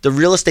officers? The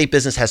real estate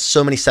business has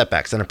so many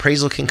setbacks. An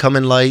appraisal can come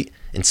in light.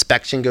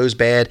 Inspection goes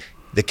bad.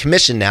 The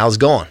commission now is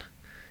gone.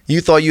 You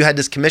thought you had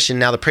this commission.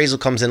 Now the appraisal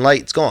comes in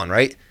light. It's gone,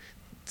 right?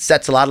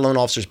 Sets a lot of loan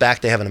officers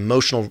back. They have an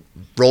emotional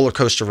roller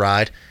coaster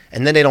ride.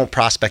 and then they don't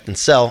prospect and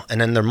sell,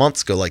 and then their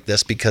months go like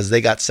this because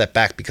they got set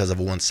back because of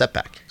one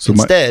setback. So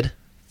instead,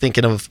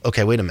 thinking of,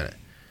 okay, wait a minute.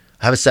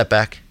 I have a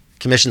setback.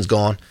 Commission's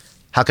gone.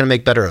 How can I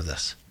make better of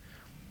this?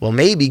 Well,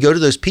 maybe go to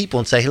those people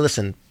and say, hey,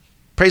 listen,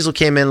 appraisal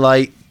came in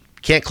light.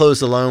 Can't close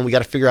the loan. We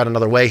got to figure out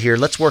another way here.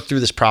 Let's work through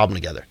this problem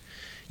together.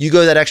 You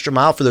go that extra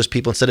mile for those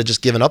people instead of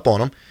just giving up on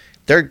them.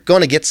 They're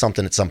going to get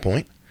something at some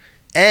point,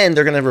 and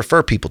they're going to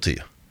refer people to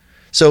you.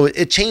 So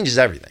it changes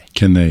everything.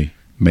 Can they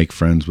make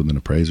friends with an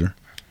appraiser?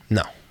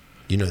 No.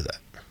 You know that.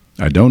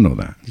 I don't know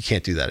that. You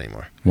can't do that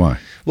anymore. Why?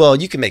 Well,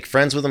 you can make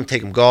friends with them,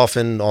 take them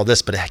golfing, all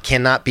this, but it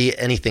cannot be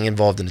anything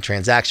involved in the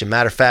transaction.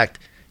 Matter of fact,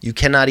 you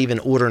cannot even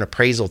order an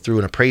appraisal through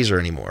an appraiser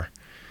anymore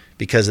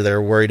because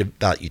they're worried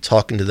about you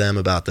talking to them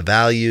about the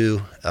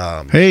value.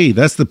 Hey,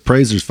 that's the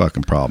appraiser's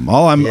fucking problem.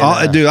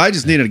 Dude, I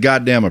just need a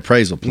goddamn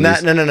appraisal, please. No.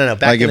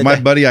 Like if my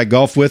buddy I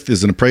golf with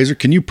is an appraiser,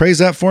 can you appraise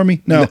that for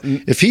me? No.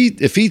 If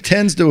he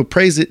tends to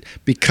appraise it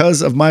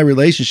because of my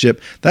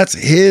relationship, that's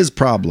his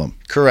problem.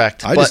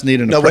 Correct. I just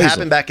need an appraisal. What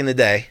happened back in the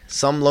day,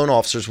 some loan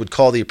officers would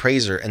call the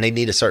appraiser and they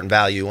need a certain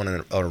value on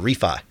a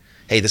refi.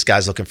 Hey, this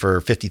guy's looking for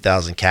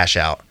 $50,000 cash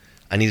out.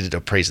 I needed to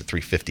appraise at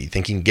 $350,000.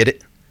 Think you can get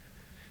it?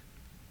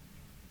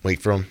 Wait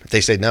for them. If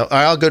they say no, all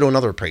right, I'll go to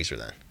another appraiser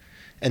then.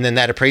 And then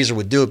that appraiser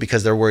would do it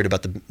because they're worried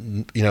about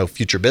the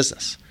future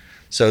business.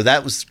 So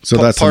that was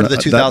part of the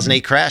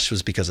 2008 crash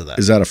was because of that.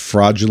 Is that a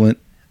fraudulent?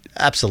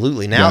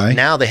 Absolutely.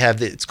 Now they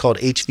have it's called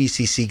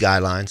HVCC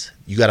guidelines.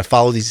 You got to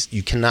follow these.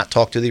 You cannot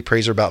talk to the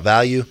appraiser about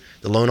value.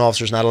 The loan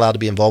officer is not allowed to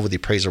be involved with the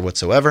appraiser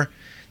whatsoever.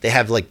 They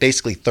have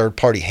basically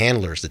third-party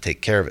handlers that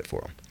take care of it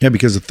for them. Yeah,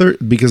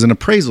 because an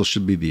appraisal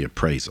should be the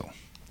appraisal.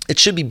 It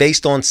should be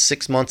based on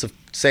 6 months of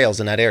sales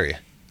in that area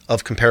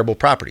of comparable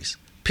properties,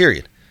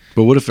 period.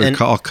 But what if they're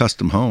all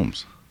custom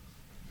homes?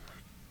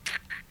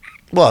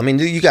 Well, I mean,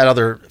 you got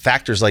other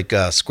factors like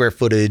square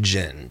footage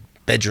and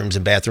bedrooms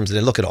and bathrooms, and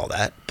they look at all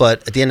that.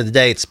 But at the end of the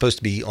day, it's supposed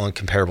to be on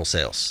comparable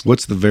sales.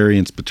 What's the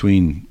variance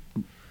between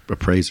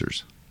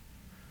appraisers?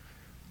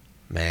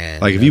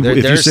 Man. Like if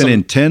you send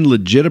in 10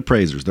 legit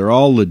appraisers, they're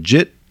all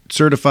legit,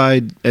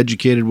 certified,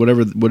 educated,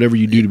 whatever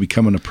you do to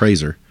become an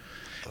appraiser,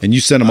 and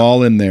you send them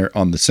all in there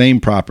on the same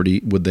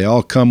property, would they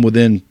all come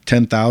within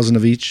 10,000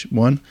 of each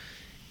one?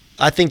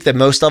 I think that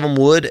most of them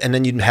would, and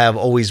then you'd have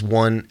always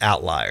one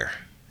outlier.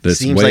 That's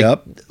seems way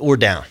up or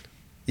down.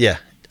 Yeah,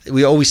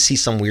 we always see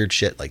some weird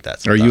shit like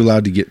that sometimes. Are you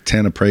allowed to get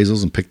 10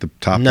 appraisals and pick the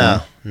top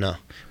one? No.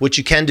 What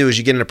you can do is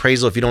you get an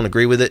appraisal. If you don't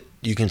agree with it,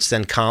 you can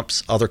send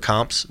comps, other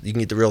comps. You can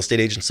get the real estate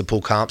agents to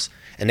pull comps,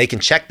 and they can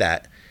check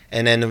that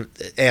and then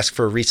ask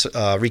for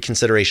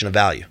reconsideration of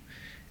value.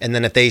 And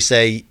then if they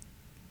say,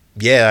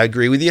 yeah, I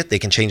agree with you, they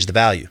can change the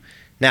value.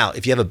 Now,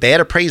 if you have a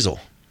bad appraisal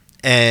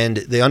and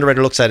the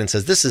underwriter looks at it and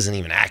says, this isn't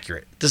even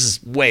accurate, this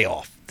is way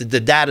off, the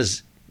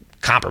data's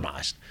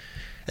compromised,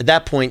 at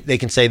that point, they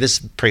can say this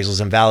appraisal is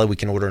invalid. We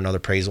can order another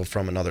appraisal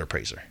from another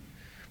appraiser.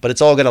 But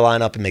it's all going to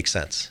line up and make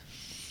sense.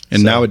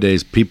 And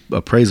nowadays,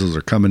 appraisals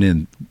are coming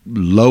in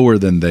lower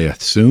than they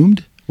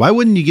assumed. Why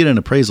wouldn't you get an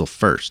appraisal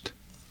first?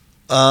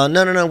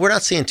 No. We're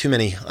not seeing too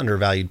many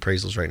undervalued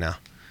appraisals right now.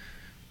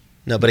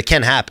 No, but it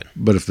can happen.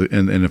 But if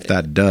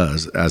that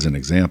does, as an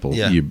example,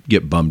 you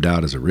get bummed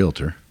out as a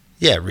realtor.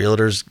 Yeah,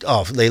 realtors,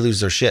 they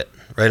lose their shit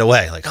right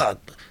away. Like,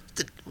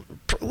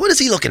 what is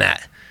he looking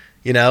at?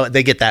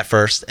 They get that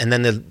first, and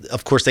then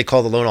of course they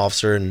call the loan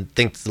officer and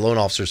think it's the loan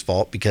officer's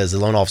fault because the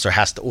loan officer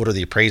has to order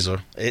the appraisal.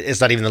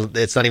 It's not even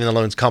the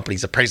loan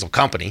company's appraisal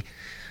company,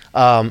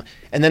 and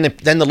then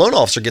the loan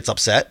officer gets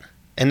upset,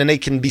 and then they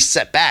can be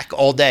set back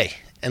all day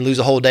and lose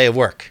a whole day of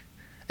work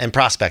and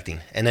prospecting,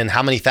 and then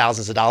how many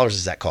thousands of dollars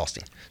is that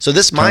costing? So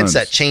this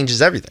mindset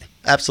changes everything.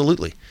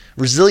 Absolutely,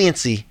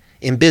 resiliency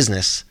in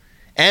business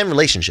and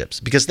relationships.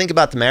 Because think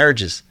about the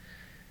marriages.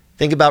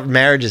 Think about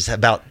marriages,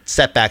 about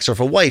setbacks. Or if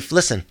a wife,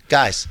 listen,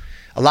 guys,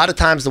 a lot of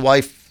times the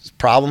wife's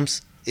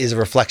problems is a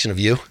reflection of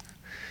you.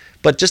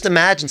 But just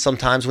imagine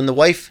sometimes when the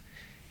wife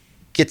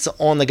gets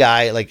on the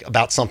guy like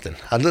about something,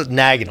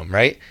 nagging him,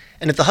 right?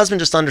 And if the husband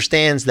just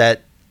understands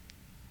that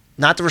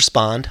not to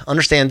respond,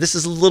 understand this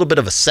is a little bit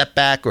of a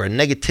setback or a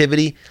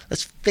negativity,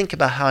 let's think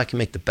about how I can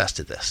make the best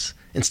of this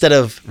instead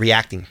of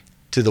reacting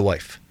to the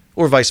wife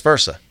or vice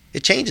versa.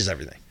 It changes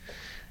everything.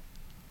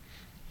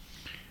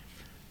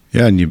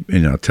 Yeah,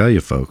 and I'll tell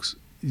you, folks,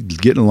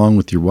 getting along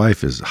with your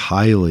wife is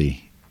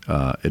highly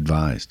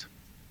advised.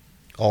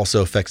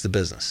 Also affects the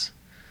business.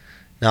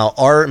 Now,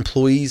 our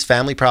employees'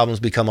 family problems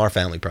become our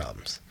family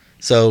problems.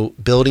 So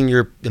building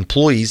your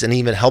employees and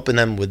even helping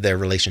them with their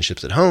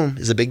relationships at home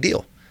is a big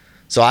deal.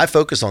 So I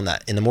focus on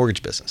that in the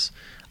mortgage business.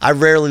 I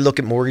rarely look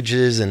at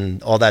mortgages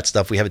and all that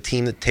stuff. We have a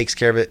team that takes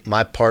care of it.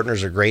 My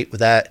partners are great with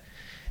that,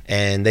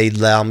 and they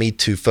allow me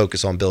to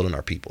focus on building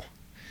our people.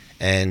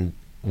 And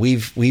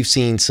we've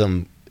seen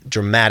some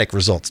dramatic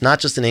results, not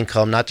just in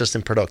income, not just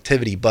in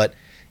productivity, but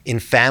in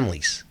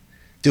families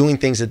doing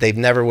things that they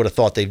never would have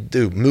thought they'd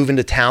do, moving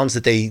to towns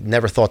that they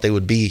never thought they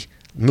would be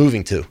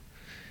moving to.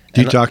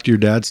 Do you talk to your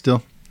dad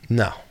still?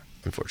 No,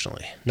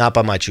 unfortunately. Not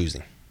by my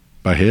choosing.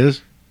 By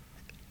his?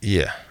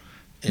 Yeah.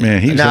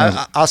 Man,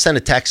 now I'll send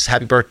a text,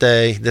 happy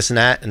birthday, this and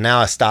that, and now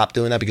I stopped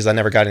doing that because I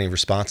never got any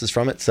responses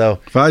from it. So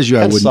if I was you,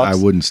 I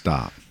wouldn't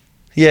stop.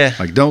 Yeah.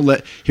 Like, don't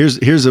let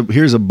here's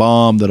a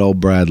bomb that old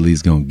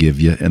Bradley's gonna give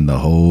you and the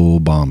whole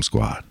bomb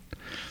squad.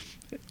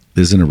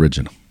 This is an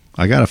original.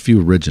 I got a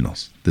few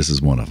originals. This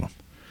is one of them.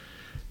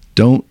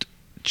 Don't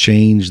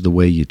change the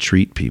way you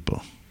treat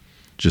people.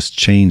 Just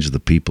change the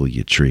people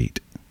you treat.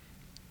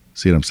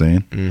 See what I'm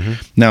saying? Mm-hmm.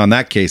 Now, in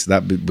that case,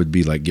 that would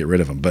be like, get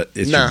rid of him. But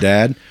it's your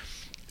dad,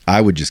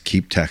 I would just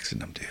keep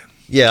texting him, dude.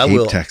 Yeah, I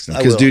will. Keep texting him.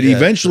 Because, dude,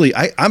 eventually,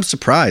 I'm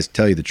surprised, to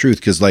tell you the truth,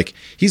 because, like,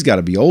 he's got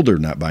to be older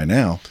than that by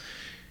now.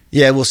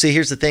 Yeah, well, see,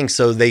 here's the thing.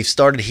 So they've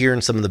started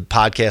hearing some of the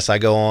podcasts I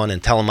go on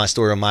and telling my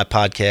story on my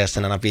podcast,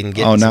 and then I've been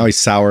getting now he's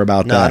sour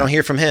about that. No, I don't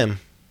hear from him.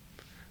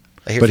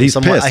 But he's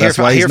pissed. That's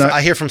why he's not.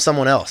 I hear from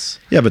someone else.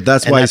 Yeah, but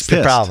that's why he's pissed.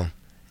 That's the problem.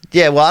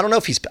 Yeah, well, I don't know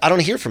if I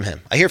don't hear from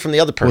him. I hear from the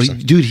other person.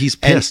 Well, dude, he's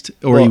pissed,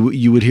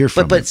 you would hear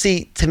from him. But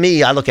see, to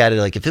me, I look at it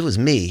like, if it was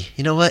me,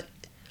 you know what?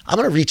 I'm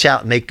going to reach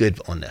out and make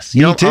good on this.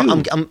 Me too.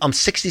 I'm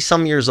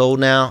 60-some years old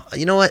now.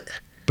 You know what?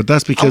 But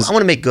that's because... I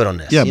want to make good on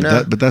this. Yeah,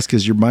 but that's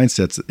because your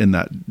mindset's in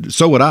that.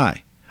 So would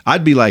I.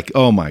 I'd be like,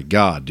 oh my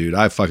God, dude,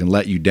 I fucking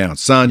let you down.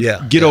 Son,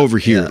 get over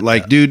here.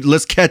 Dude,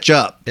 let's catch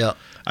up. Yeah.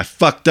 I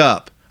fucked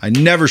up. I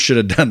never should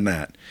have done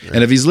that. Yeah.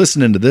 And if he's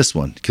listening to this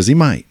one, because he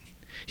might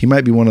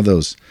be one of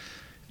those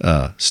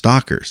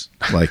stalkers.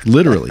 Like,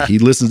 literally, he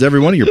listens to every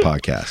one of your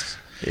podcasts.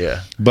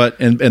 Yeah. But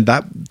and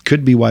that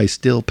could be why he's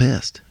still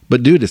pissed.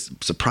 But dude, it's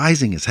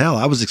surprising as hell.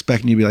 I was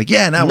expecting you to be like,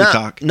 yeah, now we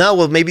talk. No,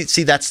 well, maybe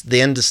that's the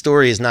end of the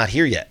story is not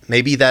here yet.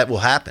 Maybe that will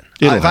happen.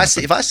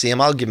 If I see him,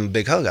 I'll give him a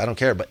big hug. I don't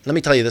care. But let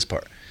me tell you this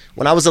part.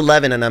 When I was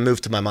 11 and I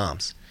moved to my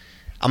mom's,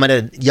 I'm at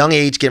a young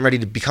age getting ready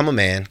to become a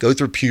man, go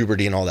through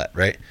puberty and all that,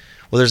 right?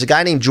 Well, there's a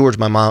guy named George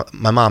my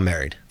mom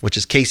married, which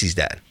is Casey's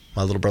dad,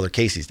 my little brother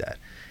Casey's dad.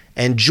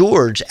 And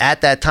George,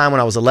 at that time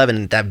when I was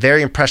 11, at that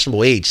very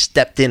impressionable age,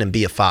 stepped in and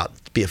be a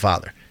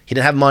father. He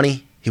didn't have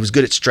money. He was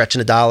good at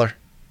stretching a dollar,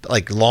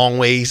 like long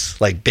ways,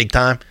 like big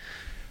time.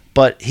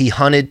 But he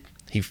hunted,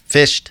 he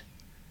fished,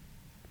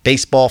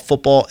 baseball,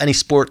 football, any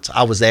sports.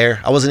 I was there.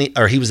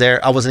 He was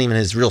there. I wasn't even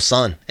his real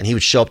son. And he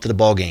would show up to the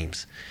ball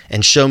games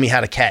and show me how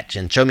to catch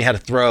and show me how to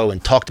throw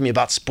and talk to me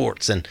about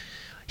sports. And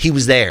he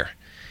was there.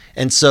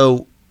 And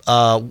so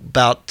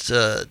about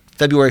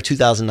February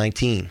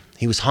 2019,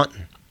 he was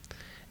hunting.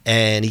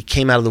 And he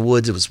came out of the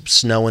woods. It was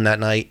snowing that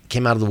night.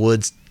 Came out of the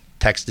woods,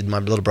 texted my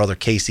little brother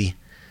Casey,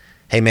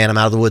 hey, man, I'm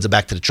out of the woods. I'm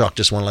back to the truck.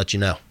 Just want to let you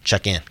know.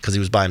 Check in, because he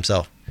was by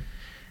himself.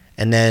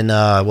 And then,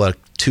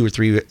 2 or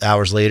 3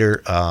 hours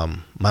later,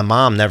 my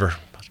mom never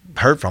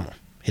heard from him.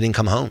 He didn't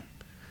come home.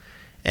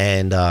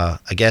 And I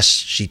guess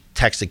she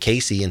texted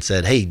Casey and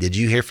said, hey, did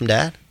you hear from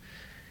Dad?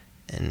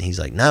 And he's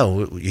like,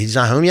 no, he's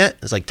not home yet.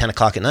 It's like 10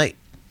 o'clock at night.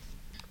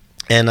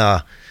 And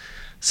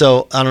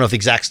so I don't know if the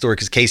exact story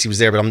because Casey was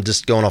there, but I'm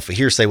just going off of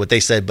hearsay what they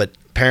said. But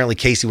apparently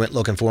Casey went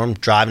looking for him,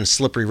 driving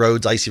slippery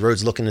roads, icy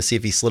roads, looking to see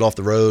if he slid off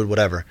the road,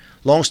 whatever.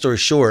 Long story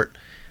short,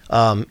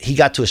 he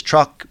got to his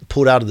truck,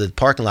 pulled out of the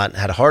parking lot, and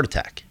had a heart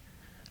attack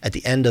at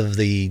the end of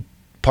the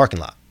parking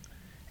lot.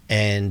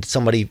 And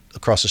somebody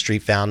across the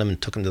street found him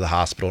and took him to the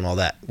hospital and all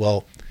that.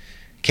 Well,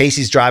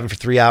 Casey's driving for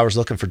 3 hours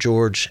looking for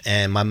George,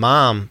 and my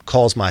mom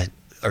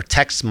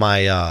texts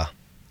my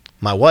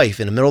wife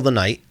in the middle of the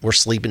night. We're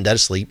sleeping, dead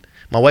asleep.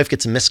 My wife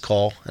gets a missed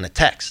call and a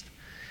text,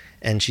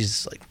 and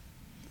she's like,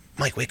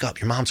 Mike, wake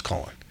up, your mom's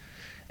calling.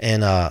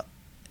 And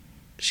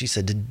she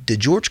said, did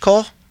George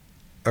call?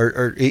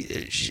 Or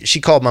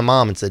she called my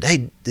mom and said,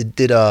 hey,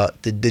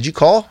 did you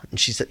call? And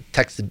she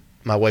texted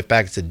my wife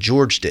back and said,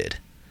 George did.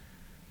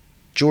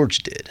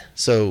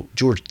 So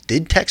George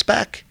did text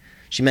back.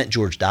 She meant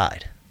George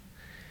died.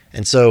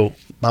 And so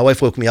my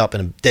wife woke me up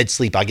in a dead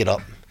sleep. I get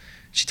up.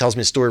 She tells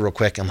me a story real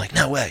quick. I'm like,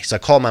 no way. So I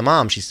called my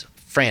mom. She's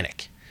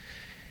frantic.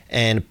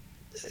 And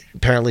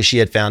apparently she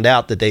had found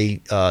out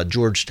that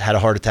George had a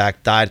heart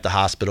attack, died at the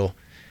hospital.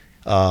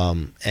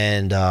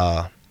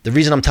 The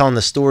reason I'm telling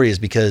this story is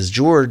because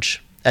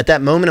George, at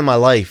that moment in my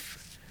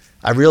life,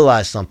 I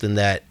realized something,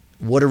 that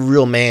what a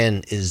real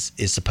man is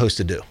supposed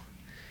to do.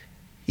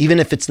 Even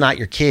if it's not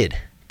your kid,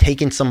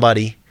 taking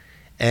somebody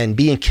and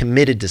being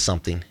committed to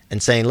something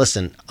and saying,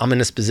 listen, I'm in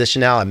this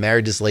position now. I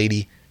married this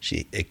lady.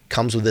 It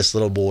comes with this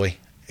little boy.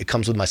 It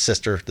comes with my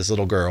sister, this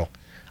little girl.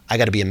 I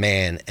got to be a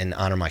man and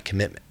honor my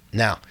commitment.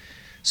 Now,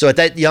 so at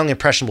that young,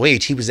 impressionable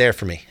age, he was there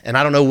for me. And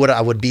I don't know what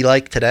I would be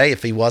like today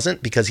if he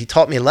wasn't, because he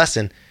taught me a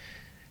lesson.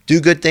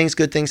 Do good things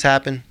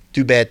happen.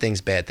 Do bad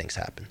things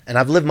happen. And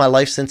I've lived my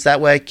life since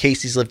that way.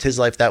 Casey's lived his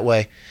life that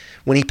way.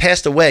 When he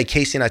passed away,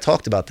 Casey and I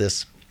talked about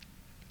this.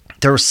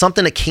 There was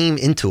something that came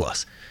into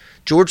us.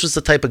 George was the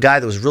type of guy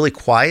that was really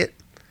quiet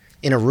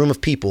in a room of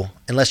people,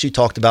 unless you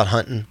talked about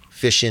hunting,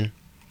 fishing,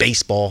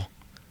 baseball.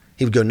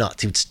 He would go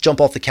nuts. He would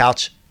jump off the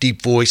couch,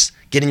 deep voice,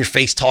 get in your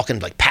face, talking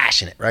like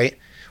passionate, right?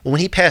 Well,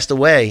 when he passed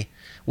away,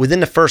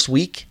 within the first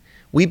week,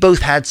 we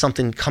both had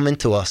something come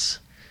into us.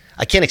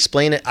 I can't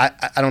explain it.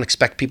 I don't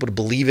expect people to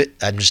believe it.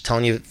 I'm just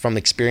telling you from the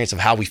experience of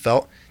how we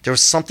felt. There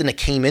was something that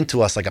came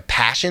into us, like a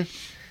passion,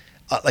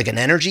 like an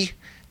energy.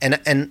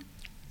 And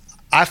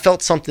I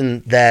felt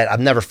something that I've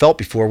never felt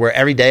before, where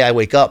every day I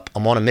wake up,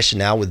 I'm on a mission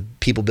now with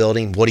people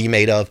building. What are you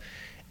made of?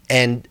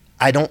 And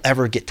I don't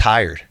ever get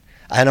tired.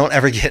 I don't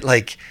ever get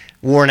like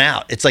worn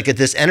out. It's like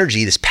this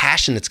energy, this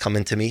passion that's come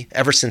into me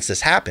ever since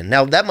this happened.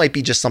 Now that might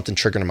be just something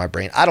triggering in my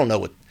brain. I don't know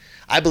what.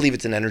 I believe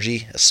it's an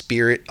energy, a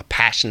spirit, a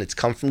passion that's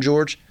come from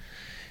George.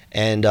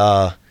 And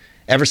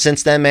ever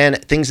since then, man,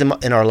 things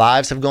in our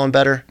lives have gone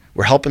better.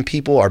 We're helping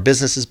people. Our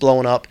business is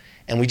blowing up,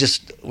 and we're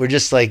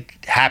just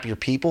like happier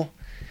people.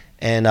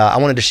 And I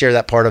wanted to share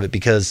that part of it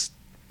because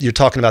you're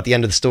talking about the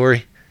end of the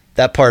story.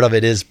 That part of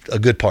it is a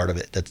good part of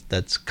it.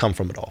 That's come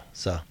from it all.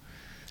 So,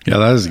 yeah,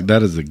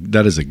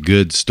 that is a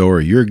good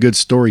story. You're a good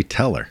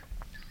storyteller.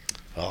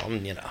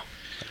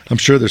 I'm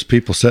sure there's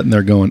people sitting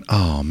there going,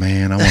 "Oh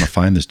man, I want to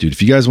find this dude."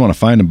 If you guys want to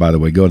find him, by the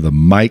way, go to the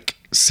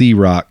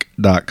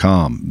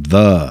MikeCroc.com.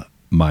 The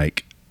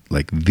Mike,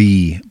 like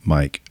the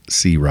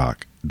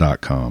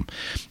MikeCroc.com.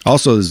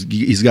 Also,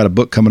 he's got a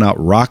book coming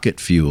out, Rocket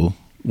Fuel.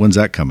 When's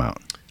that come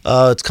out?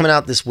 It's coming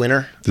out this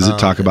winter. Does it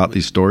talk about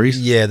these stories?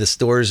 Yeah, the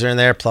stories are in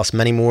there, plus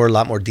many more, a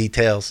lot more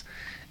details.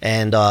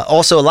 And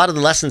also a lot of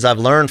the lessons I've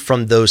learned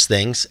from those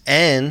things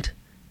and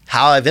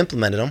how I've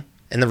implemented them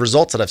and the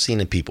results that I've seen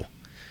in people.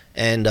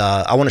 And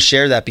I want to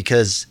share that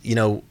because, you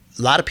know,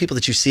 a lot of people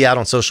that you see out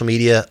on social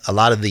media, a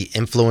lot of the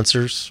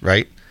influencers,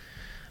 right,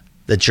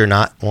 that you're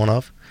not one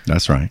of.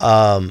 That's right.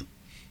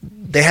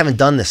 They haven't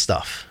done this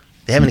stuff.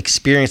 They haven't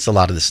experienced a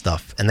lot of this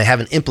stuff, and they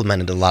haven't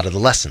implemented a lot of the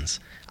lessons.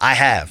 I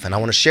have, and I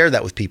want to share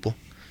that with people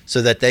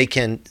so that they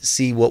can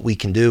see what we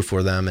can do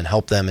for them and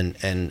help them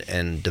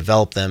and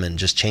develop them and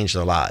just change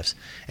their lives.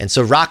 And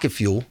so Rocket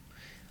Fuel,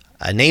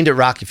 I named it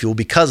Rocket Fuel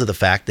because of the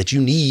fact that you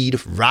need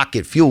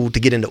rocket fuel to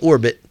get into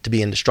orbit to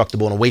be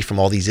indestructible and away from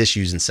all these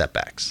issues and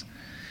setbacks.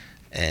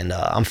 And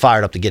I'm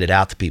fired up to get it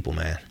out to people,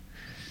 man.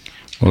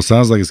 Well, it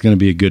sounds like it's going to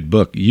be a good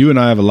book. You and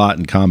I have a lot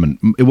in common.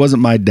 It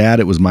wasn't my dad,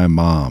 it was my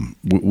mom.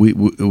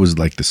 It was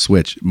like the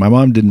switch. My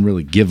mom didn't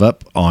really give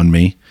up on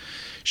me.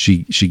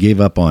 She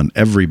gave up on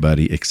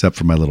everybody except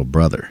for my little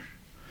brother.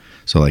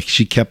 So like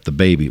she kept the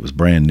baby. It was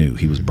brand new.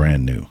 He was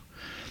brand new.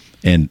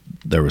 And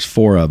there was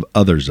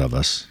others of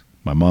us.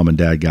 My mom and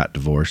dad got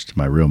divorced.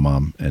 My real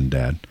mom and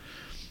dad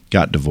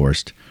got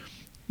divorced.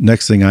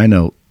 Next thing I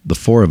know, the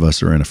four of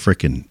us are in a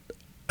freaking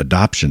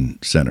adoption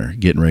center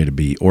getting ready to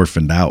be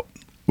orphaned out.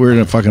 We're in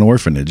a fucking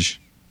orphanage.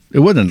 It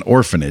wasn't an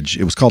orphanage.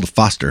 It was called a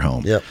foster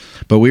home. Yep.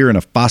 But we were in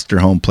a foster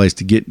home place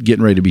to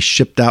getting ready to be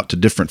shipped out to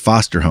different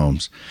foster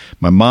homes.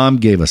 My mom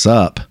gave us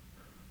up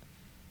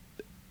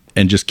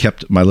and just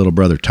kept my little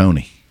brother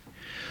Tony.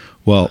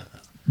 Well,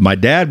 my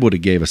dad would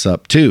have gave us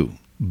up too,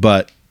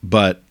 but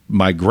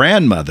my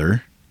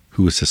grandmother,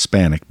 who was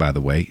Hispanic, by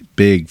the way,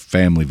 big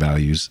family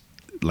values,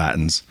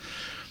 Latins,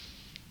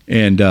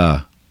 and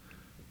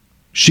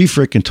she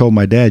freaking told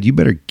my dad, "You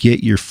better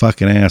get your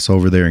fucking ass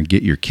over there and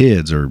get your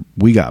kids or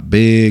we got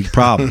big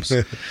problems."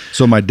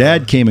 So my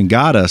dad came and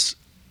got us.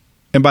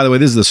 And by the way,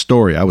 this is the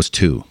story. I was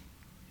 2,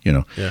 you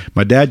know. Yeah.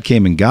 My dad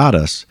came and got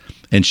us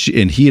and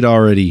he had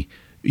already,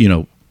 you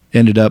know,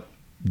 ended up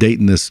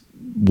dating this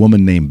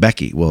woman named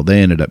Becky. Well,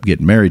 they ended up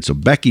getting married. So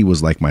Becky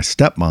was like my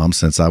stepmom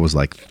since I was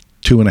like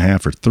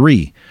 2.5 or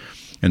 3.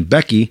 And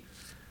Becky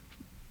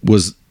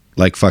was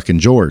like fucking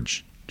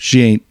George.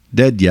 She ain't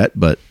dead yet,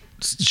 but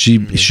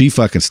she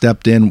fucking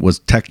stepped in, was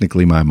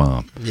technically my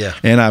mom. Yeah.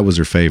 And I was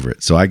her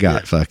favorite. So I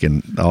got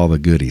fucking all the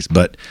goodies.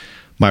 But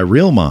my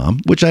real mom,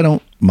 which I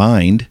don't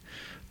mind,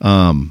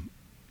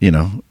 you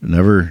know,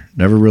 never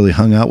really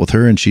hung out with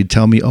her. And she'd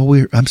tell me,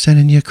 "Oh, I'm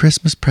sending you a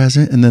Christmas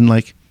present." And then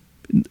like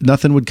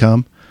nothing would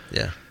come.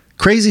 Yeah.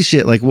 Crazy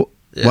shit. Like,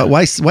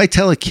 why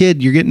tell a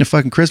kid you're getting a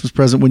fucking Christmas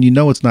present when you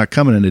know it's not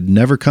coming, and it'd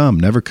never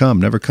come.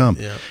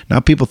 Yeah.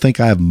 Now people think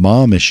I have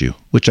mom issue,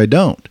 which I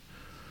don't.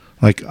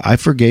 Like, I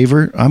forgave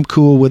her. I'm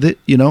cool with it.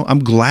 You know, I'm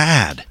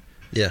glad.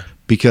 Yeah.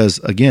 Because,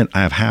 again,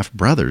 I have half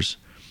brothers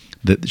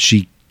that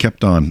she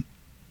kept on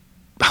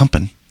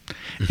humping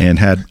and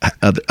had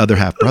other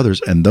half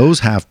brothers. And those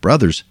half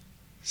brothers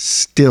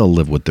still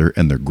live with her,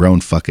 and they're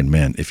grown fucking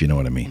men, if you know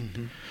what I mean.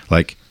 Mm-hmm.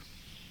 Like,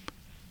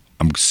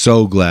 I'm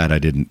so glad I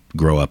didn't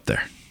grow up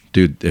there.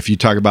 Dude, if you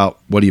talk about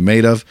what are you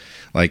made of,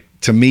 like,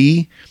 to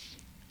me,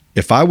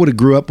 if I would have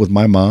grew up with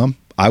my mom,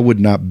 I would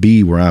not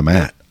be where I'm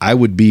at. I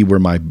would be where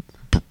my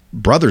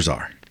brothers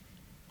are,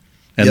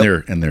 and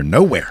they're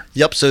nowhere.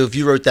 Yep. So if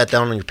you wrote that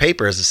down on your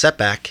paper as a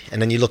setback,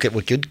 and then you look at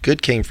what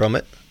good came from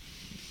it,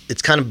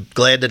 it's kind of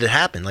glad that it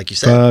happened, like you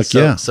said.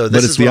 So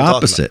this is the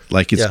opposite.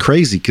 Like, it's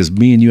crazy because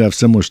me and you have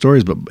similar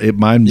stories, but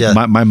my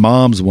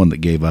mom's the one that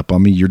gave up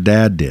on me. Your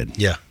dad did.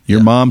 Yeah.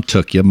 Your mom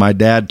took you. My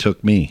dad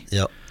took me.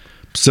 Yep.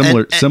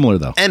 Similar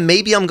though. And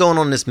maybe I'm going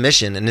on this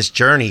mission and this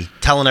journey,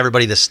 telling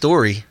everybody this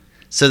story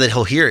so that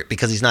he'll hear it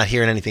because he's not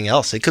hearing anything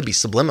else. It could be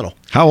subliminal.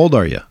 How old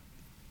are you?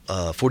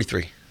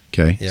 43.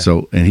 Okay. Yeah.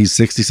 So, and he's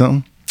 60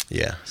 something?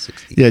 Yeah.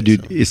 60. Yeah,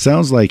 dude. So. It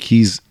sounds like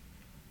he's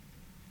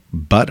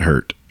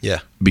butthurt. Yeah.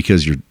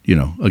 Because you're, you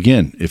know,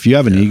 again, if you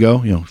have an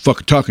ego, you know,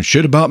 fucking talking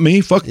shit about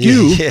me, fuck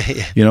you.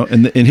 Yeah. You know,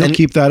 and he'll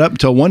keep that up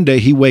until one day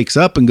he wakes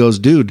up and goes,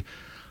 dude,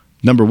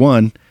 number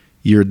one,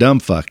 you're a dumb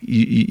fuck.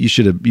 You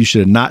should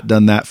have not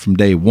done that from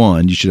day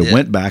one. You should have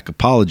went back,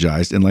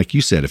 apologized, and like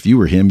you said, if you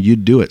were him,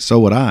 you'd do it. So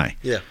would I.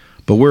 Yeah.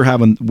 But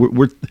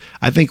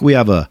I think we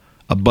have a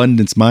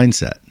abundance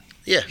mindset.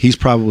 Yeah. He's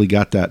probably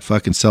got that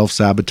fucking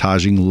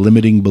self-sabotaging,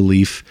 limiting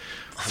belief.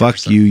 100%.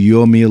 Fuck you.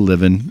 You owe me a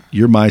living.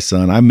 You're my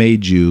son. I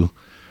made you.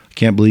 I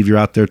can't believe you're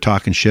out there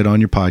talking shit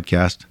on your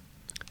podcast.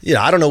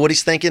 Yeah, I don't know what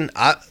he's thinking.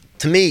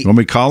 To me, you want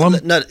me to call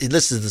him? No,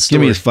 this is the story.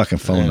 Give me his fucking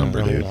phone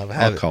number, dude.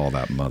 I'll call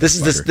that motherfucker.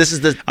 This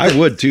is the. I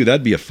would too.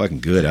 That'd be a fucking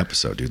good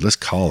episode, dude. Let's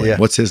call him. Yeah.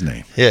 What's his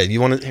name? Yeah, you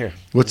want to hear?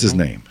 What's his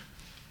name?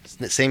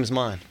 Same as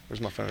mine.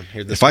 Where's my phone?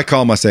 Here. If I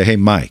call him, I say, "Hey,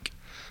 Mike,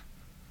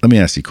 let me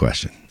ask you a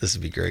question. This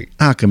would be great.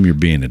 How come you're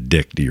being a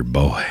dick to your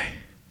boy?"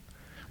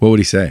 What would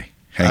he say?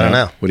 I don't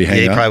know. Would he hang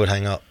up? Yeah, he probably would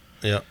hang up.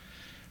 Yeah.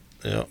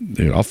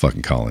 Dude, I'll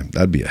fucking call him.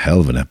 That'd be a hell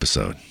of an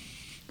episode.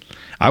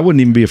 I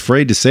wouldn't even be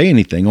afraid to say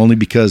anything, only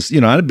because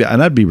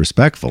I'd be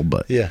respectful.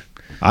 But yeah,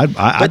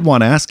 I'd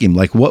want to ask him,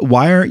 like,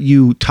 why aren't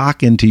you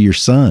talking to your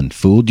son,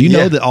 fool? Do you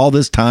know that all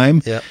this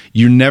time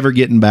you're never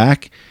getting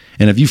back?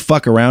 And if you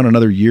fuck around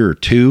another year or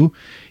two,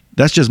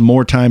 that's just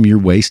more time you're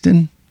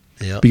wasting.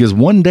 Yeah. Because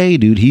one day,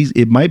 dude,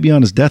 it might be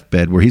on his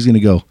deathbed where he's going to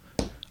go,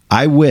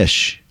 I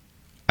wish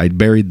I'd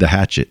buried the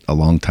hatchet a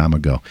long time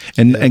ago.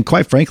 And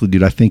quite frankly,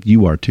 dude, I think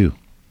you are too.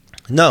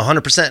 No,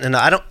 100%.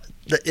 And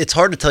it's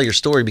hard to tell your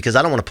story because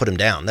I don't want to put him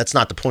down. That's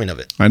not the point of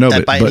it. I know,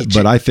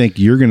 but I think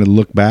you're going to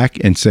look back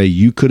and say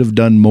you could have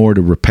done more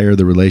to repair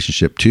the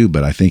relationship too.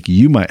 But I think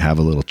you might have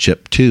a little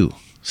chip too,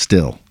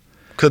 still.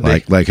 Could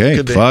be. Like,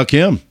 hey, fuck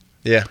him.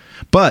 Yeah.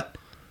 But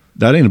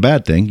that ain't a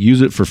bad thing.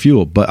 Use it for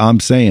fuel. But I'm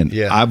saying,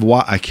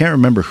 I can't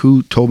remember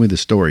who told me the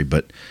story,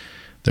 but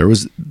there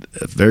was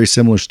a very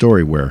similar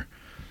story where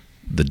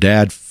the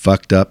dad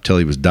fucked up till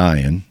he was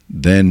dying.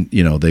 Then,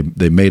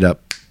 they made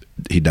up,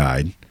 he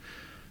died.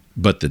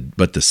 But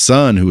the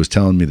son who was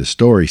telling me the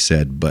story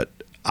said,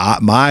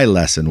 my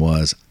lesson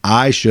was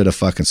I should have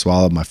fucking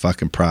swallowed my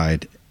fucking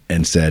pride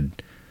and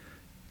said,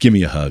 give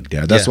me a hug,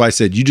 Dad. That's why I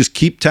said, you just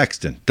keep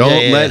texting.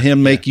 Don't let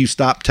him make you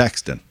stop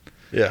texting.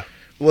 Yeah.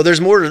 Well, there's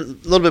a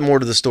little bit more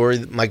to the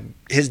story.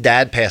 His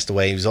dad passed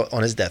away. He was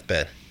on his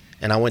deathbed,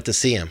 and I went to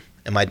see him.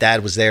 And my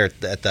dad was there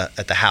at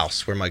the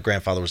house where my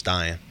grandfather was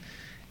dying.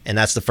 And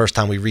that's the first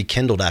time we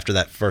rekindled after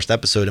that first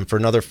episode. And for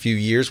another few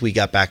years, we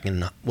got back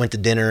and went to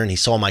dinner, and he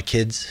saw my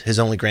kids, his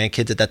only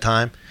grandkids at that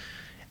time.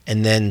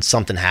 And then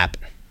something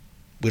happened.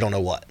 We don't know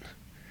what.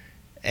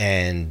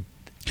 And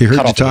he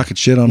heard you talking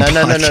shit on the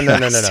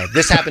podcast. No.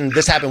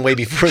 This happened way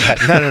before that.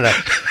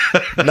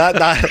 No.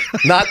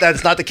 Not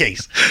that's not the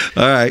case.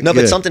 All right. No,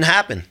 good. But something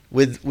happened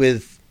with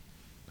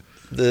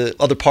the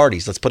other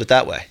parties, let's put it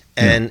that way.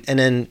 And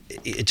then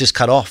it just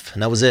cut off,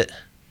 and that was it.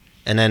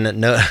 And then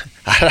no,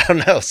 I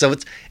don't know. So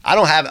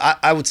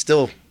I would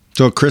still.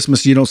 So at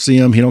Christmas you don't see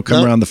him. He don't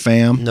come around the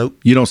fam. Nope.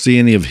 You don't see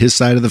any of his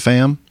side of the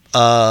fam.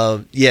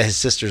 Yeah, his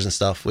sisters and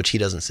stuff, which he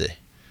doesn't see.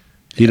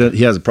 He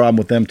has a problem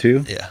with them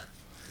too. Yeah.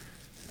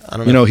 I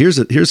don't know.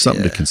 Here's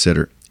something to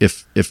consider.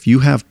 If you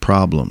have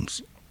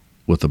problems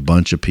with a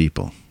bunch of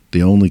people,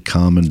 the only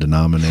common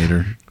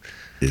denominator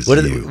is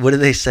you. What do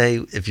they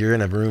say if you're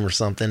in a room or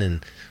something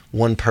and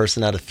one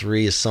person out of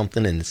three is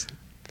something and it's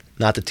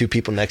not the two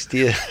people next to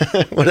you?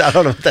 I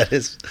don't know what that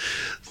is.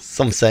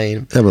 Some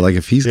saying. Yeah, but like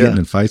if he's getting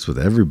in fights with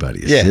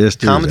everybody, sisters,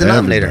 common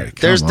denominator.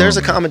 There's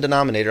a common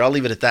denominator. I'll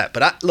leave it at that.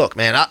 But look,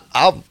 man,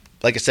 I'll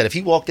like I said, if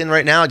he walked in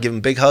right now, I'd give him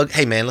a big hug.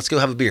 Hey, man, let's go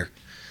have a beer.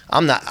 I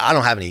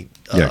don't have any.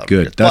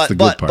 Good. That's the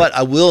good part. But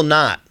I will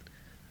not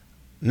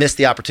miss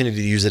the opportunity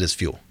to use it as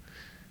fuel.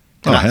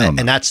 And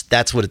and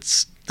that's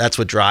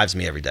what drives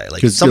me every day.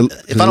 Like if I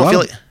don't feel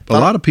like a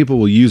lot of people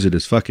will use it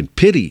as fucking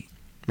pity.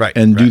 Right.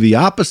 And do the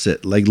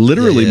opposite. Like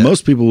literally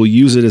most people will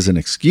use it as an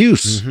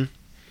excuse. Mm-hmm.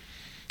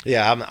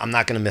 Yeah, I'm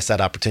not going to miss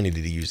that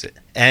opportunity to use it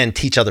and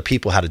teach other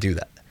people how to do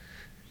that.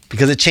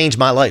 Because it changed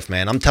my life,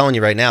 man. I'm telling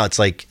you right now, it's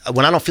like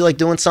when I don't feel like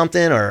doing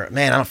something or,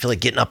 man, I don't feel like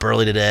getting up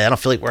early today. I don't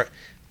feel like work.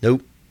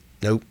 Nope.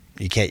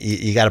 You can't.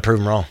 You got to prove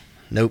them wrong.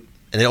 Nope.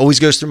 And it always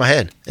goes through my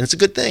head. And it's a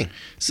good thing.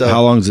 So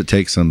how long does it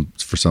take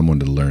for someone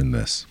to learn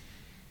this?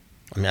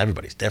 I mean,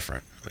 everybody's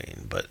different.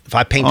 But if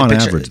I paint on the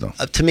picture, average, though.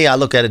 To me, I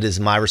look at it as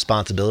my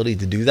responsibility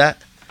to do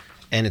that.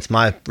 And it's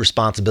my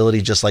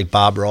responsibility, just like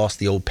Bob Ross,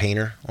 the old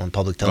painter on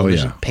public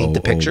television, paint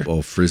the picture.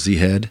 Oh, frizzy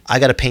head. I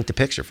got to paint the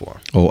picture for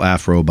him. Oh,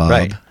 Afro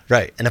Bob.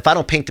 Right. And if I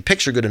don't paint the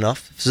picture good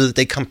enough so that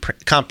they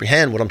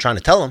comprehend what I'm trying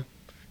to tell them,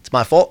 it's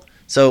my fault.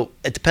 So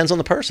it depends on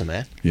the person,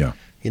 man. Yeah.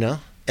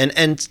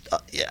 And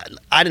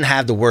I didn't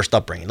have the worst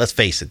upbringing. Let's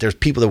face it. There's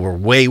people that were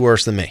way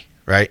worse than me,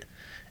 right?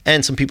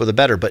 And some people that are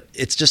better. But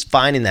it's just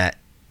finding that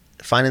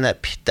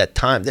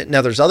time.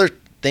 Now, there's other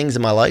things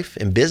in my life,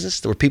 in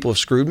business, where people have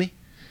screwed me.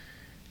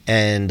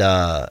 And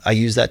I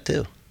use that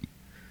too.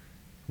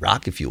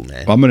 Rocket fuel,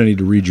 man. Well, I'm going to need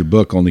to read your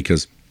book only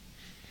because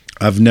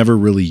I've never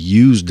really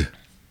used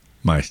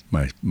my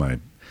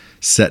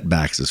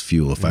setbacks as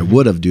fuel. If I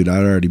would have, dude,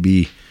 I'd already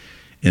be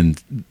in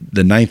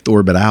the 9th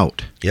orbit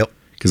out. Yep.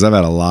 Because I've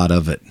had a lot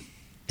of it.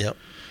 Yep.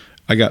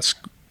 I got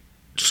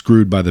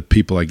screwed by the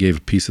people I gave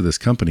a piece of this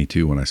company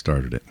to when I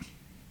started it.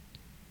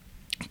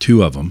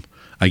 2 of them.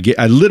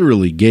 I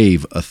literally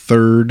gave a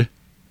third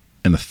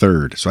and a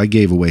third. So I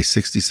gave away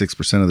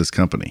 66% of this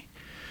company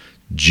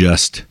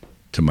just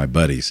to my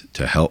buddies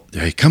to help.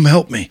 Hey, come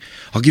help me.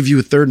 I'll give you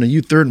a third and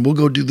you third, and we'll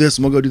go do this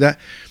and we'll go do that.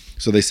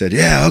 So they said,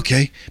 yeah,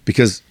 okay,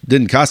 because it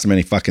didn't cost them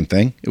any fucking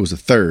thing. It was a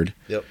third.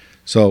 Yep.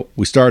 So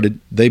we started.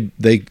 They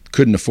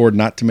couldn't afford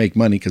not to make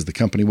money because the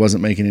company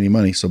wasn't making any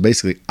money. So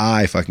basically,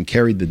 I fucking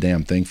carried the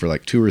damn thing for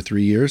like 2 or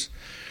 3 years,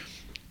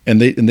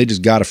 and they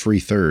just got a free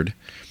third.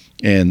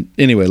 And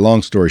anyway,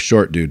 long story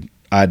short, dude,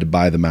 I had to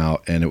buy them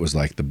out, and it was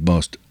like the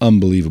most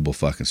unbelievable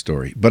fucking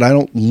story. But I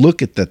don't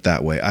look at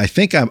that way. I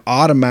think I'm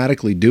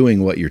automatically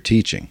doing what you're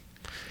teaching.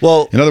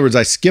 Well, in other words,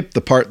 I skipped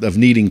the part of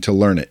needing to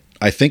learn it.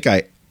 I think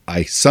I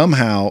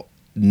somehow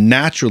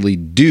naturally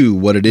do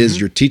what it is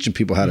you're teaching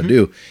people how to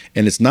do,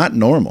 and it's not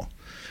normal,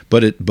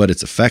 but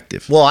it's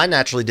effective. Well, I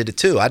naturally did it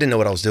too. I didn't know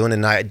what I was doing,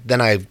 and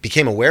then I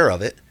became aware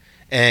of it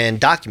and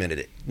documented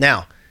it.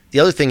 Now, the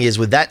other thing is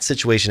with that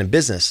situation in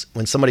business,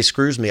 when somebody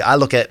screws me, I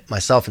look at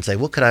myself and say,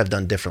 what could I have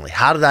done differently?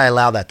 How did I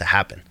allow that to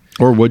happen?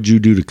 Or what'd you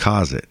do to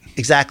cause it?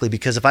 Exactly,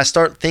 because if I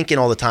start thinking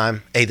all the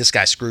time, hey, this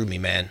guy screwed me,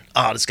 man.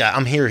 Oh, this guy,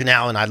 I'm here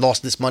now, and I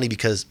lost this money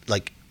because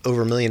like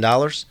over $1 million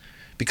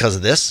because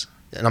of this.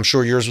 And I'm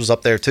sure yours was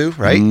up there too,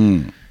 right?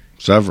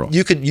 Several.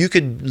 You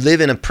could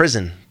live in a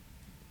prison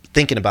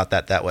thinking about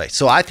that way.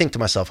 So I think to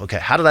myself, okay,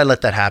 how did I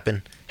let that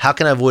happen? How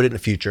can I avoid it in the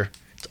future?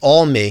 It's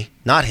all me,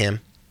 not him.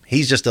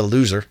 He's just a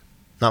loser.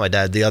 Not my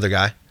dad, the other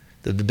guy,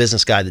 the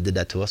business guy that did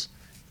that to us.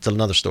 It's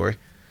another story.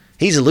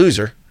 He's a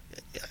loser.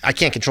 I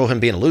can't control him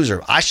being a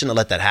loser. I shouldn't have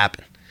let that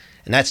happen.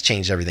 And that's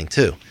changed everything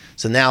too.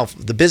 So now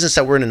the business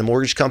that we're in the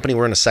mortgage company,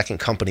 we're in a second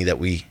company that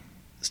we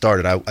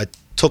started. I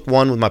took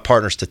one with my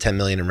partners to 10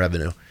 million in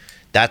revenue.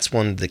 That's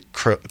one that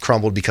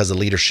crumbled because the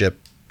leadership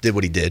did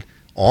what he did.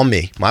 On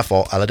me, my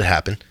fault. I let it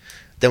happen.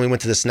 Then we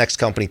went to this next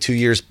company, 2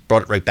 years,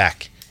 brought it right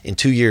back in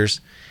 2 years.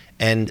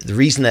 And the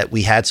reason that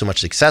we had so much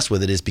success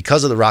with it is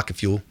because of the rocket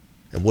fuel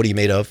and what he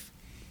made of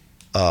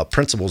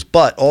principles,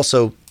 but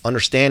also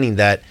understanding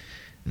that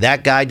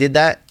guy did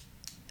that.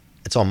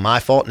 It's all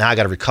my fault. Now I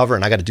got to recover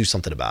and I got to do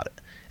something about it.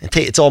 And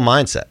it's all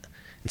mindset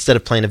instead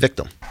of playing a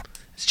victim.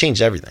 It's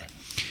changed everything.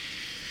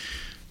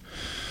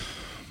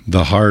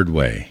 The hard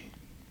way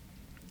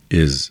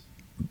is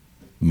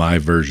my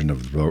version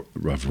of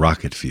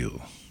rocket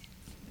fuel.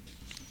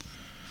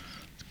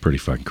 It's pretty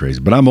fucking crazy.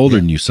 But I'm older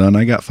than you, son.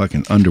 I got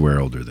fucking underwear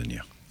older than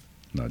you.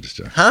 No, just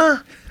joking. Huh?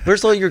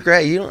 Where's all your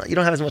gray? You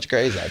don't have as much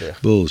gray as I do.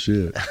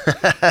 Bullshit.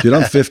 Dude,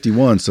 I'm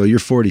 51, so you're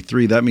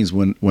 43. That means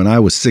when I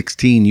was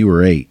 16, you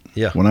were 8.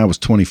 Yeah. When I was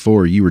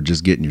 24, you were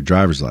just getting your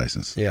driver's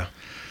license. Yeah.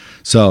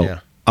 So Yeah.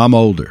 I'm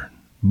older.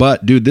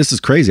 But dude, this is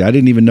crazy. I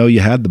didn't even know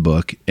you had the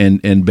book.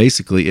 And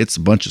basically it's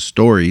a bunch of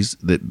stories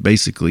that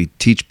basically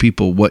teach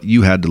people what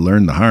you had to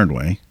learn the hard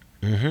way.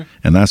 Mm-hmm.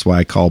 And that's why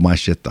I call my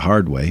shit the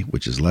hard way,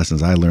 which is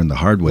lessons I learned the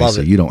hard way. Love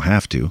so it. You don't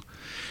have to.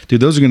 Dude,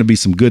 those are going to be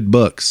some good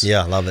books.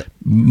 Yeah, love it.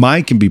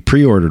 Mine can be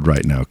pre-ordered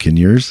right now. Can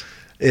yours?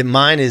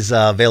 Mine is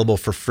available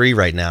for free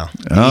right now.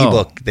 The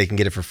ebook, they can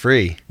get it for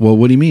free. Well,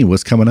 what do you mean?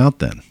 What's coming out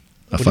then?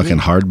 A fucking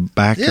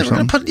hardback or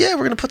something?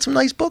 We're gonna put some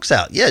nice books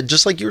out. Yeah,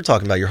 just like you were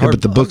talking about your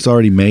but the book's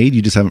already made.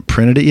 You just haven't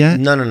printed it yet.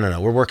 No.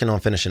 We're working on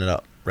finishing it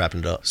up, wrapping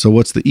it up. So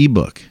what's the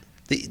ebook?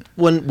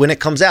 When it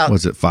comes out,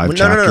 was it 5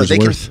 chapters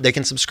worth? They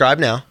can subscribe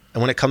now,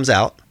 and when it comes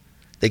out,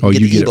 they can get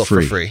the ebook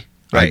for free.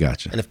 Right? I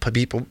got you. And if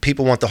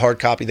people want the hard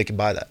copy, they can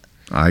buy that.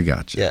 I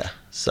got you. Yeah.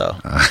 So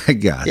I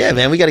got you. Yeah,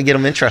 man, we got to get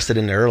them interested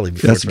in there early.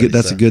 That's good.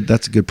 That's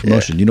a good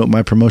promotion. Yeah. You know what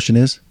my promotion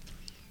is?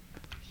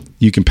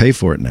 You can pay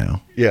for it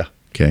now. Yeah.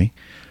 Okay.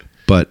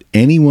 But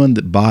anyone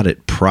that bought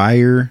it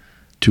prior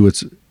to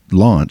its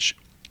launch,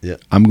 yeah,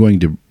 I'm going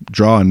to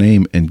draw a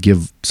name and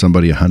give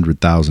somebody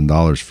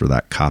 $100,000 for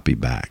that copy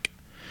back.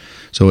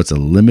 So it's a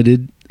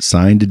limited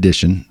signed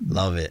edition.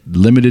 Love it.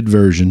 Limited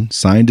version,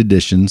 signed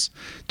editions,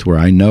 to where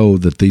I know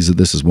that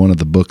this is one of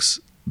the books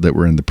that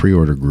were in the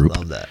pre-order group.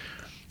 Love that.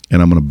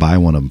 And I'm going to buy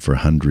one of them for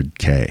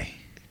 $100K.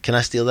 Can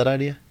I steal that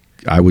idea?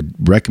 I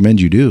would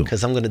recommend you do.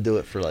 Because I'm going to do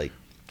it for like.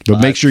 But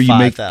make sure you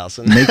make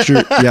 5,000.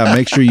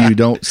 make sure you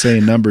don't say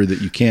a number that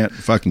you can't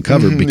fucking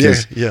cover,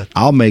 because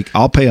I'll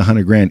pay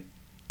 $100,000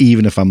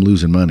 even if I'm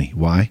losing money.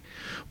 Why?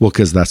 Well,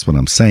 because that's what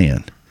I'm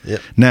saying.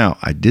 Yep. Now,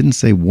 I didn't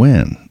say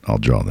when I'll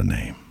draw the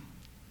name,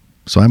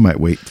 so I might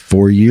wait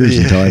 4 years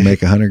until I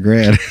make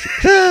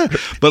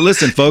 $100,000. But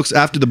listen, folks,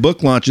 after the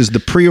book launches, the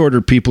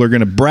pre-order people are going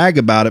to brag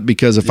about it,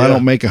 because if I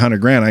don't make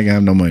 $100,000, I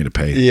have no money to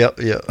pay. Yep.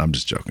 I'm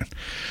just joking,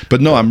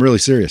 but no, I'm really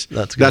serious.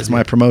 That's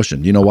my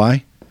promotion. You know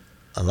why?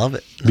 I love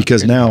it.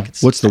 Because now,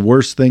 what's the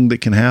worst thing that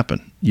can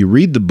happen? You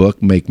read the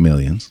book, make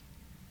millions,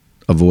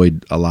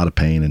 avoid a lot of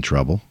pain and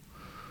trouble.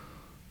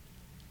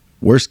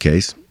 Worst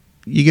case,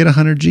 you get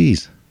 100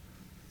 G's.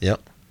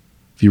 Yep.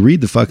 If you read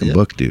the fucking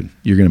book, dude,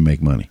 you're going to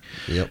make money.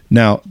 Yep.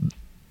 Now,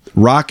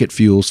 rocket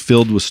fuel's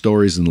filled with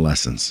stories and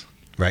lessons.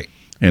 Right.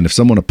 And if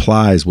someone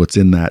applies what's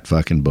in that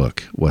fucking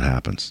book, what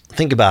happens?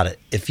 Think about it.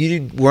 If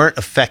you weren't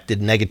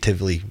affected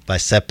negatively by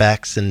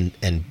setbacks and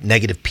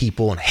negative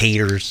people and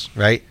haters,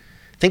 right?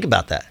 Think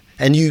about that.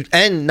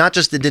 And not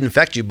just it didn't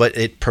affect you, but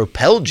it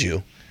propelled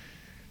you.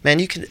 Man,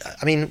 you could,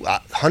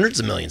 hundreds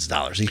of millions of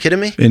dollars. Are you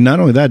kidding me? And not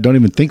only that, don't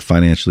even think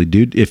financially,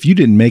 dude. If you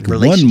didn't make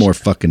one more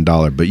fucking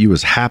dollar, but you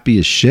was happy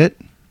as shit.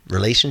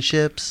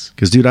 Relationships.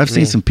 Because, dude, I've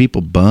seen some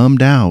people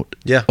bummed out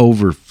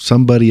over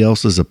somebody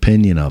else's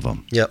opinion of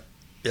them. Yep.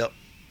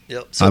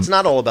 So it's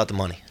not all about the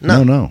money.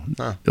 No.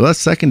 Well, that's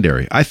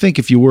secondary. I think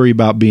if you worry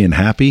about being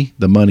happy,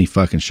 the money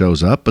fucking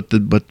shows up.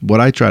 But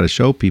what I try to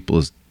show people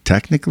is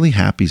technically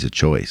happy's a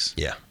choice.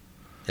 Yeah.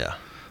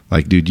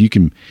 Like, dude, you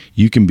can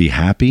be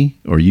happy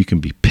or you can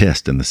be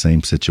pissed in the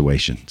same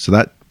situation. So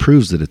that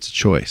proves that it's a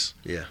choice.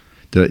 Yeah.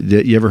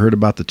 Did you ever heard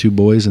about the two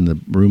boys in the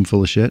room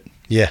full of shit?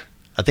 Yeah.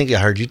 I think I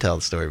heard you tell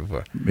the story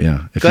before.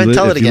 Yeah. Go ahead and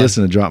tell it again. If you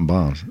listen to Dropping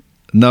Bombs.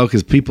 No,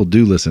 because people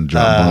do listen to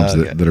Dropping Bombs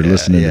that are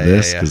listening to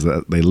this because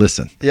they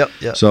listen. Yep.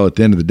 So at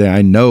the end of the day,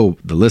 I know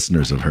the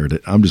listeners have heard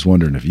it. I'm just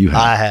wondering if you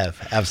have. I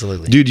have,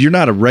 absolutely. Dude, you're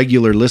not a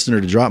regular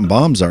listener to Dropping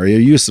Bombs, are you? Are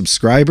you a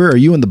subscriber? Are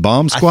you in the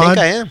Bomb Squad?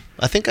 I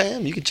think I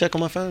am. You can check on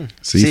my phone.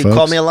 See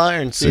call me a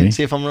liar and see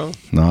if I'm wrong.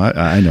 No,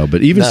 I know.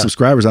 But even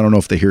subscribers, I don't know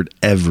if they heard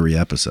every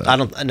episode. I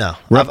don't know.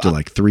 We're up to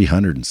like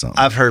 300 and something.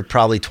 I've heard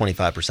probably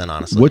 25%,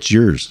 honestly. What's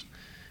yours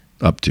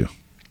up to?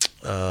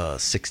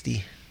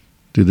 60.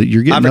 Dude,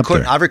 you're getting up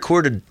there. I've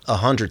recorded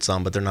 100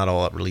 some, but they're not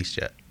all released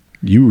yet.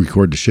 You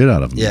record the shit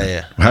out of them.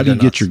 Yeah. How do you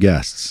get your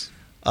guests?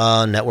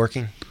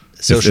 Networking,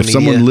 social media. If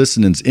someone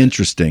listening's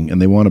interesting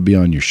and they want to be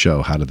on your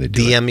show, how do they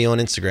do it? DM me on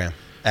Instagram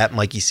at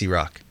Mikey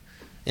C-Roc.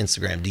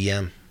 Instagram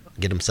DM,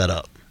 get them set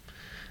up.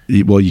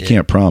 Well, you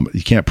can't promise.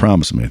 You can't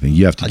promise them anything.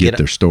 You have to get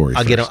their story.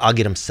 I'll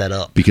get them set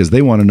up because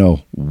they want to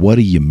know, what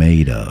are you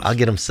made of. I'll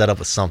get them set up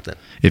with something.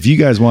 If you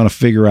guys want to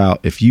figure out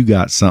if you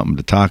got something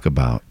to talk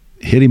about,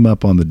 hit him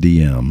up on the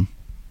DM.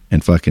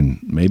 And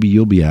fucking maybe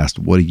you'll be asked,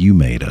 what are you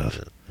made of?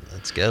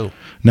 Let's go.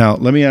 Now,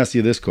 let me ask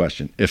you this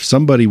question. If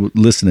somebody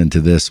listening to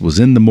this was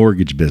in the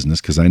mortgage business,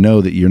 because I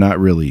know that you're not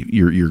really,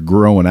 you're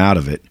growing out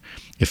of it.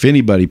 If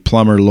anybody,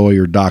 plumber,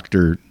 lawyer,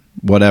 doctor,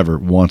 whatever,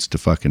 wants to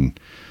fucking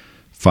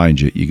find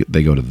you,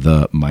 they go to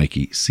the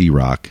Mikey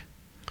C-Roc.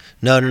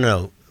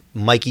 No.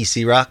 Mikey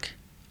C-Roc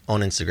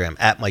on Instagram,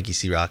 at Mikey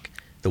C-Roc.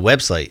 The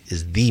website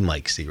is the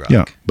Mike C-Roc.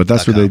 Yeah, but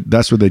that's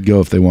where they'd go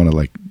if they want to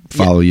like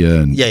follow you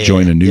and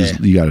join a news.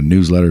 You got a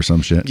newsletter or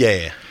some shit.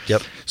 Yeah.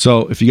 Yep.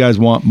 So if you guys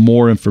want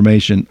more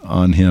information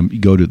on him, you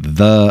go to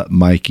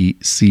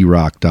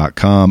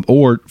themikeycroc.com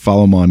or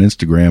follow him on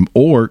Instagram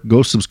or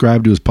go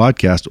subscribe to his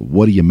podcast.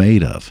 What are you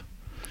made of?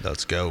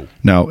 Let's go.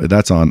 Now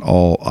that's on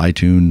all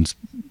iTunes,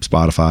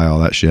 Spotify, all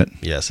that shit.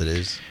 Yes, it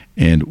is.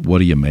 And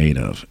what are you made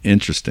of?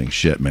 Interesting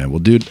shit, man. Well,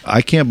 dude,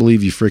 I can't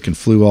believe you freaking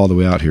flew all the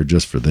way out here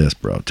just for this,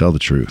 bro. Tell the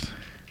truth.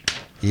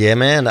 Yeah,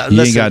 man.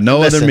 You ain't got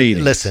no other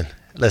meeting. Listen.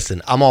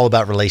 I'm all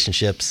about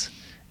relationships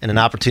and an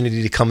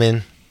opportunity to come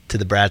in to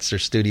the Bradster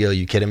studio.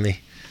 You kidding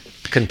me?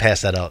 Couldn't pass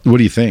that up. What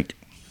do you think?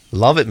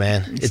 Love it,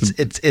 man.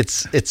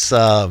 It's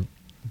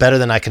better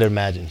than I could have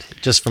imagined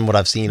just from what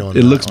I've seen on.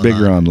 It looks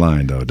bigger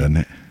online though, doesn't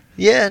it?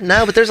 Yeah,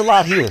 no, but there's a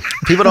lot here.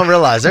 People don't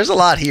realize there's a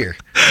lot here.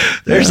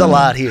 There's a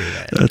lot here,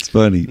 man. That's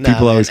funny.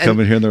 People always come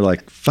in here and they're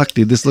like, fuck,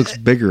 dude, this looks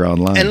bigger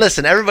online. And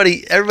listen,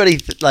 everybody,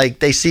 like,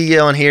 they see you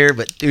on here,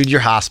 but, dude,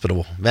 you're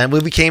hospitable. Man,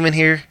 when we came in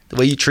here, the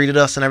way you treated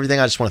us and everything,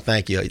 I just want to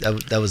thank you.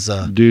 That was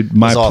dude,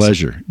 my awesome.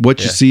 pleasure.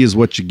 What you see is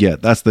what you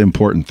get. That's the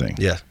important thing.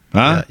 Yeah.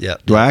 Huh? Yeah.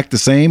 Do I act the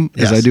same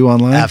as I do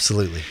online?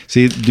 Absolutely.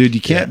 See, dude,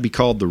 you can't be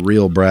called the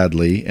real Brad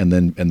Lee and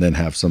then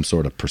have some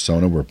sort of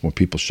persona where when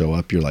people show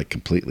up, you're like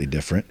completely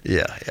different.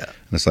 Yeah.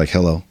 And it's like,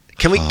 hello.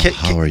 How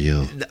are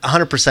you?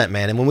 100%,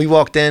 man. And when we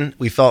walked in,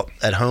 we felt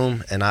at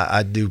home, and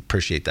I do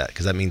appreciate that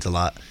because that means a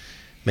lot.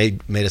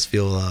 Made us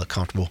feel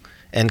comfortable.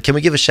 And can we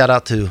give a shout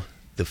out to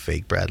the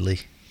fake Brad Lee?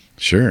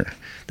 Sure.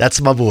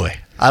 That's my boy.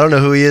 I don't know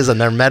who he is. I've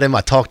never met him.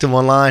 I talked to him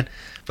online,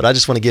 but I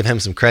just want to give him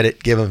some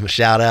credit, give him a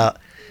shout out.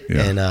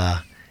 Yeah.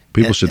 And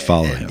people should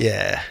follow him.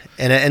 Yeah.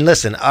 And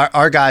listen,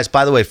 our guys,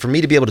 by the way, for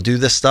me to be able to do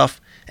this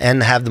stuff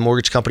and have the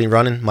mortgage company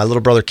running, my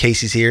little brother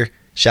Casey's here.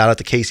 Shout out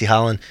to Casey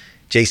Holland,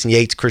 Jason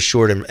Yates, Chris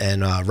Short,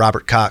 and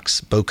Robert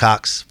Cox, Bo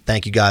Cox.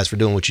 Thank you guys for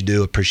doing what you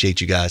do.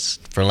 Appreciate you guys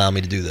for allowing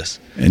me to do this.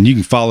 And you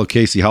can follow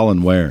Casey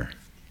Holland where?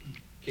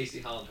 Casey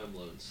Holland Home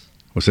Loans.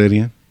 What's that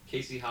again?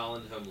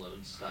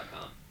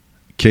 CaseyHollandHomeLoans.com.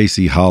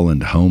 Casey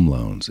Holland Home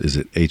Loans. Is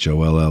it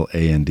HOLLAND?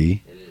 It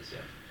is, yeah.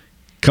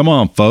 Come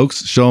on,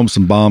 folks. Show them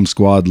some Bomb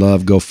Squad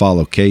love. Go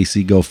follow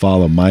Casey. Go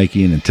follow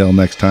Mikey. And until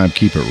next time,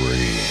 keep it real.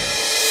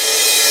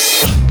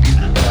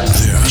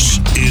 This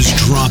is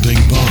Dropping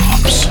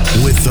Bombs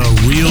with the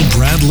real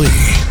Brad Lee.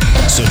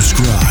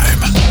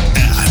 Subscribe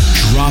at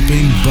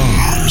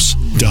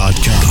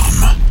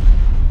droppingbombs.com.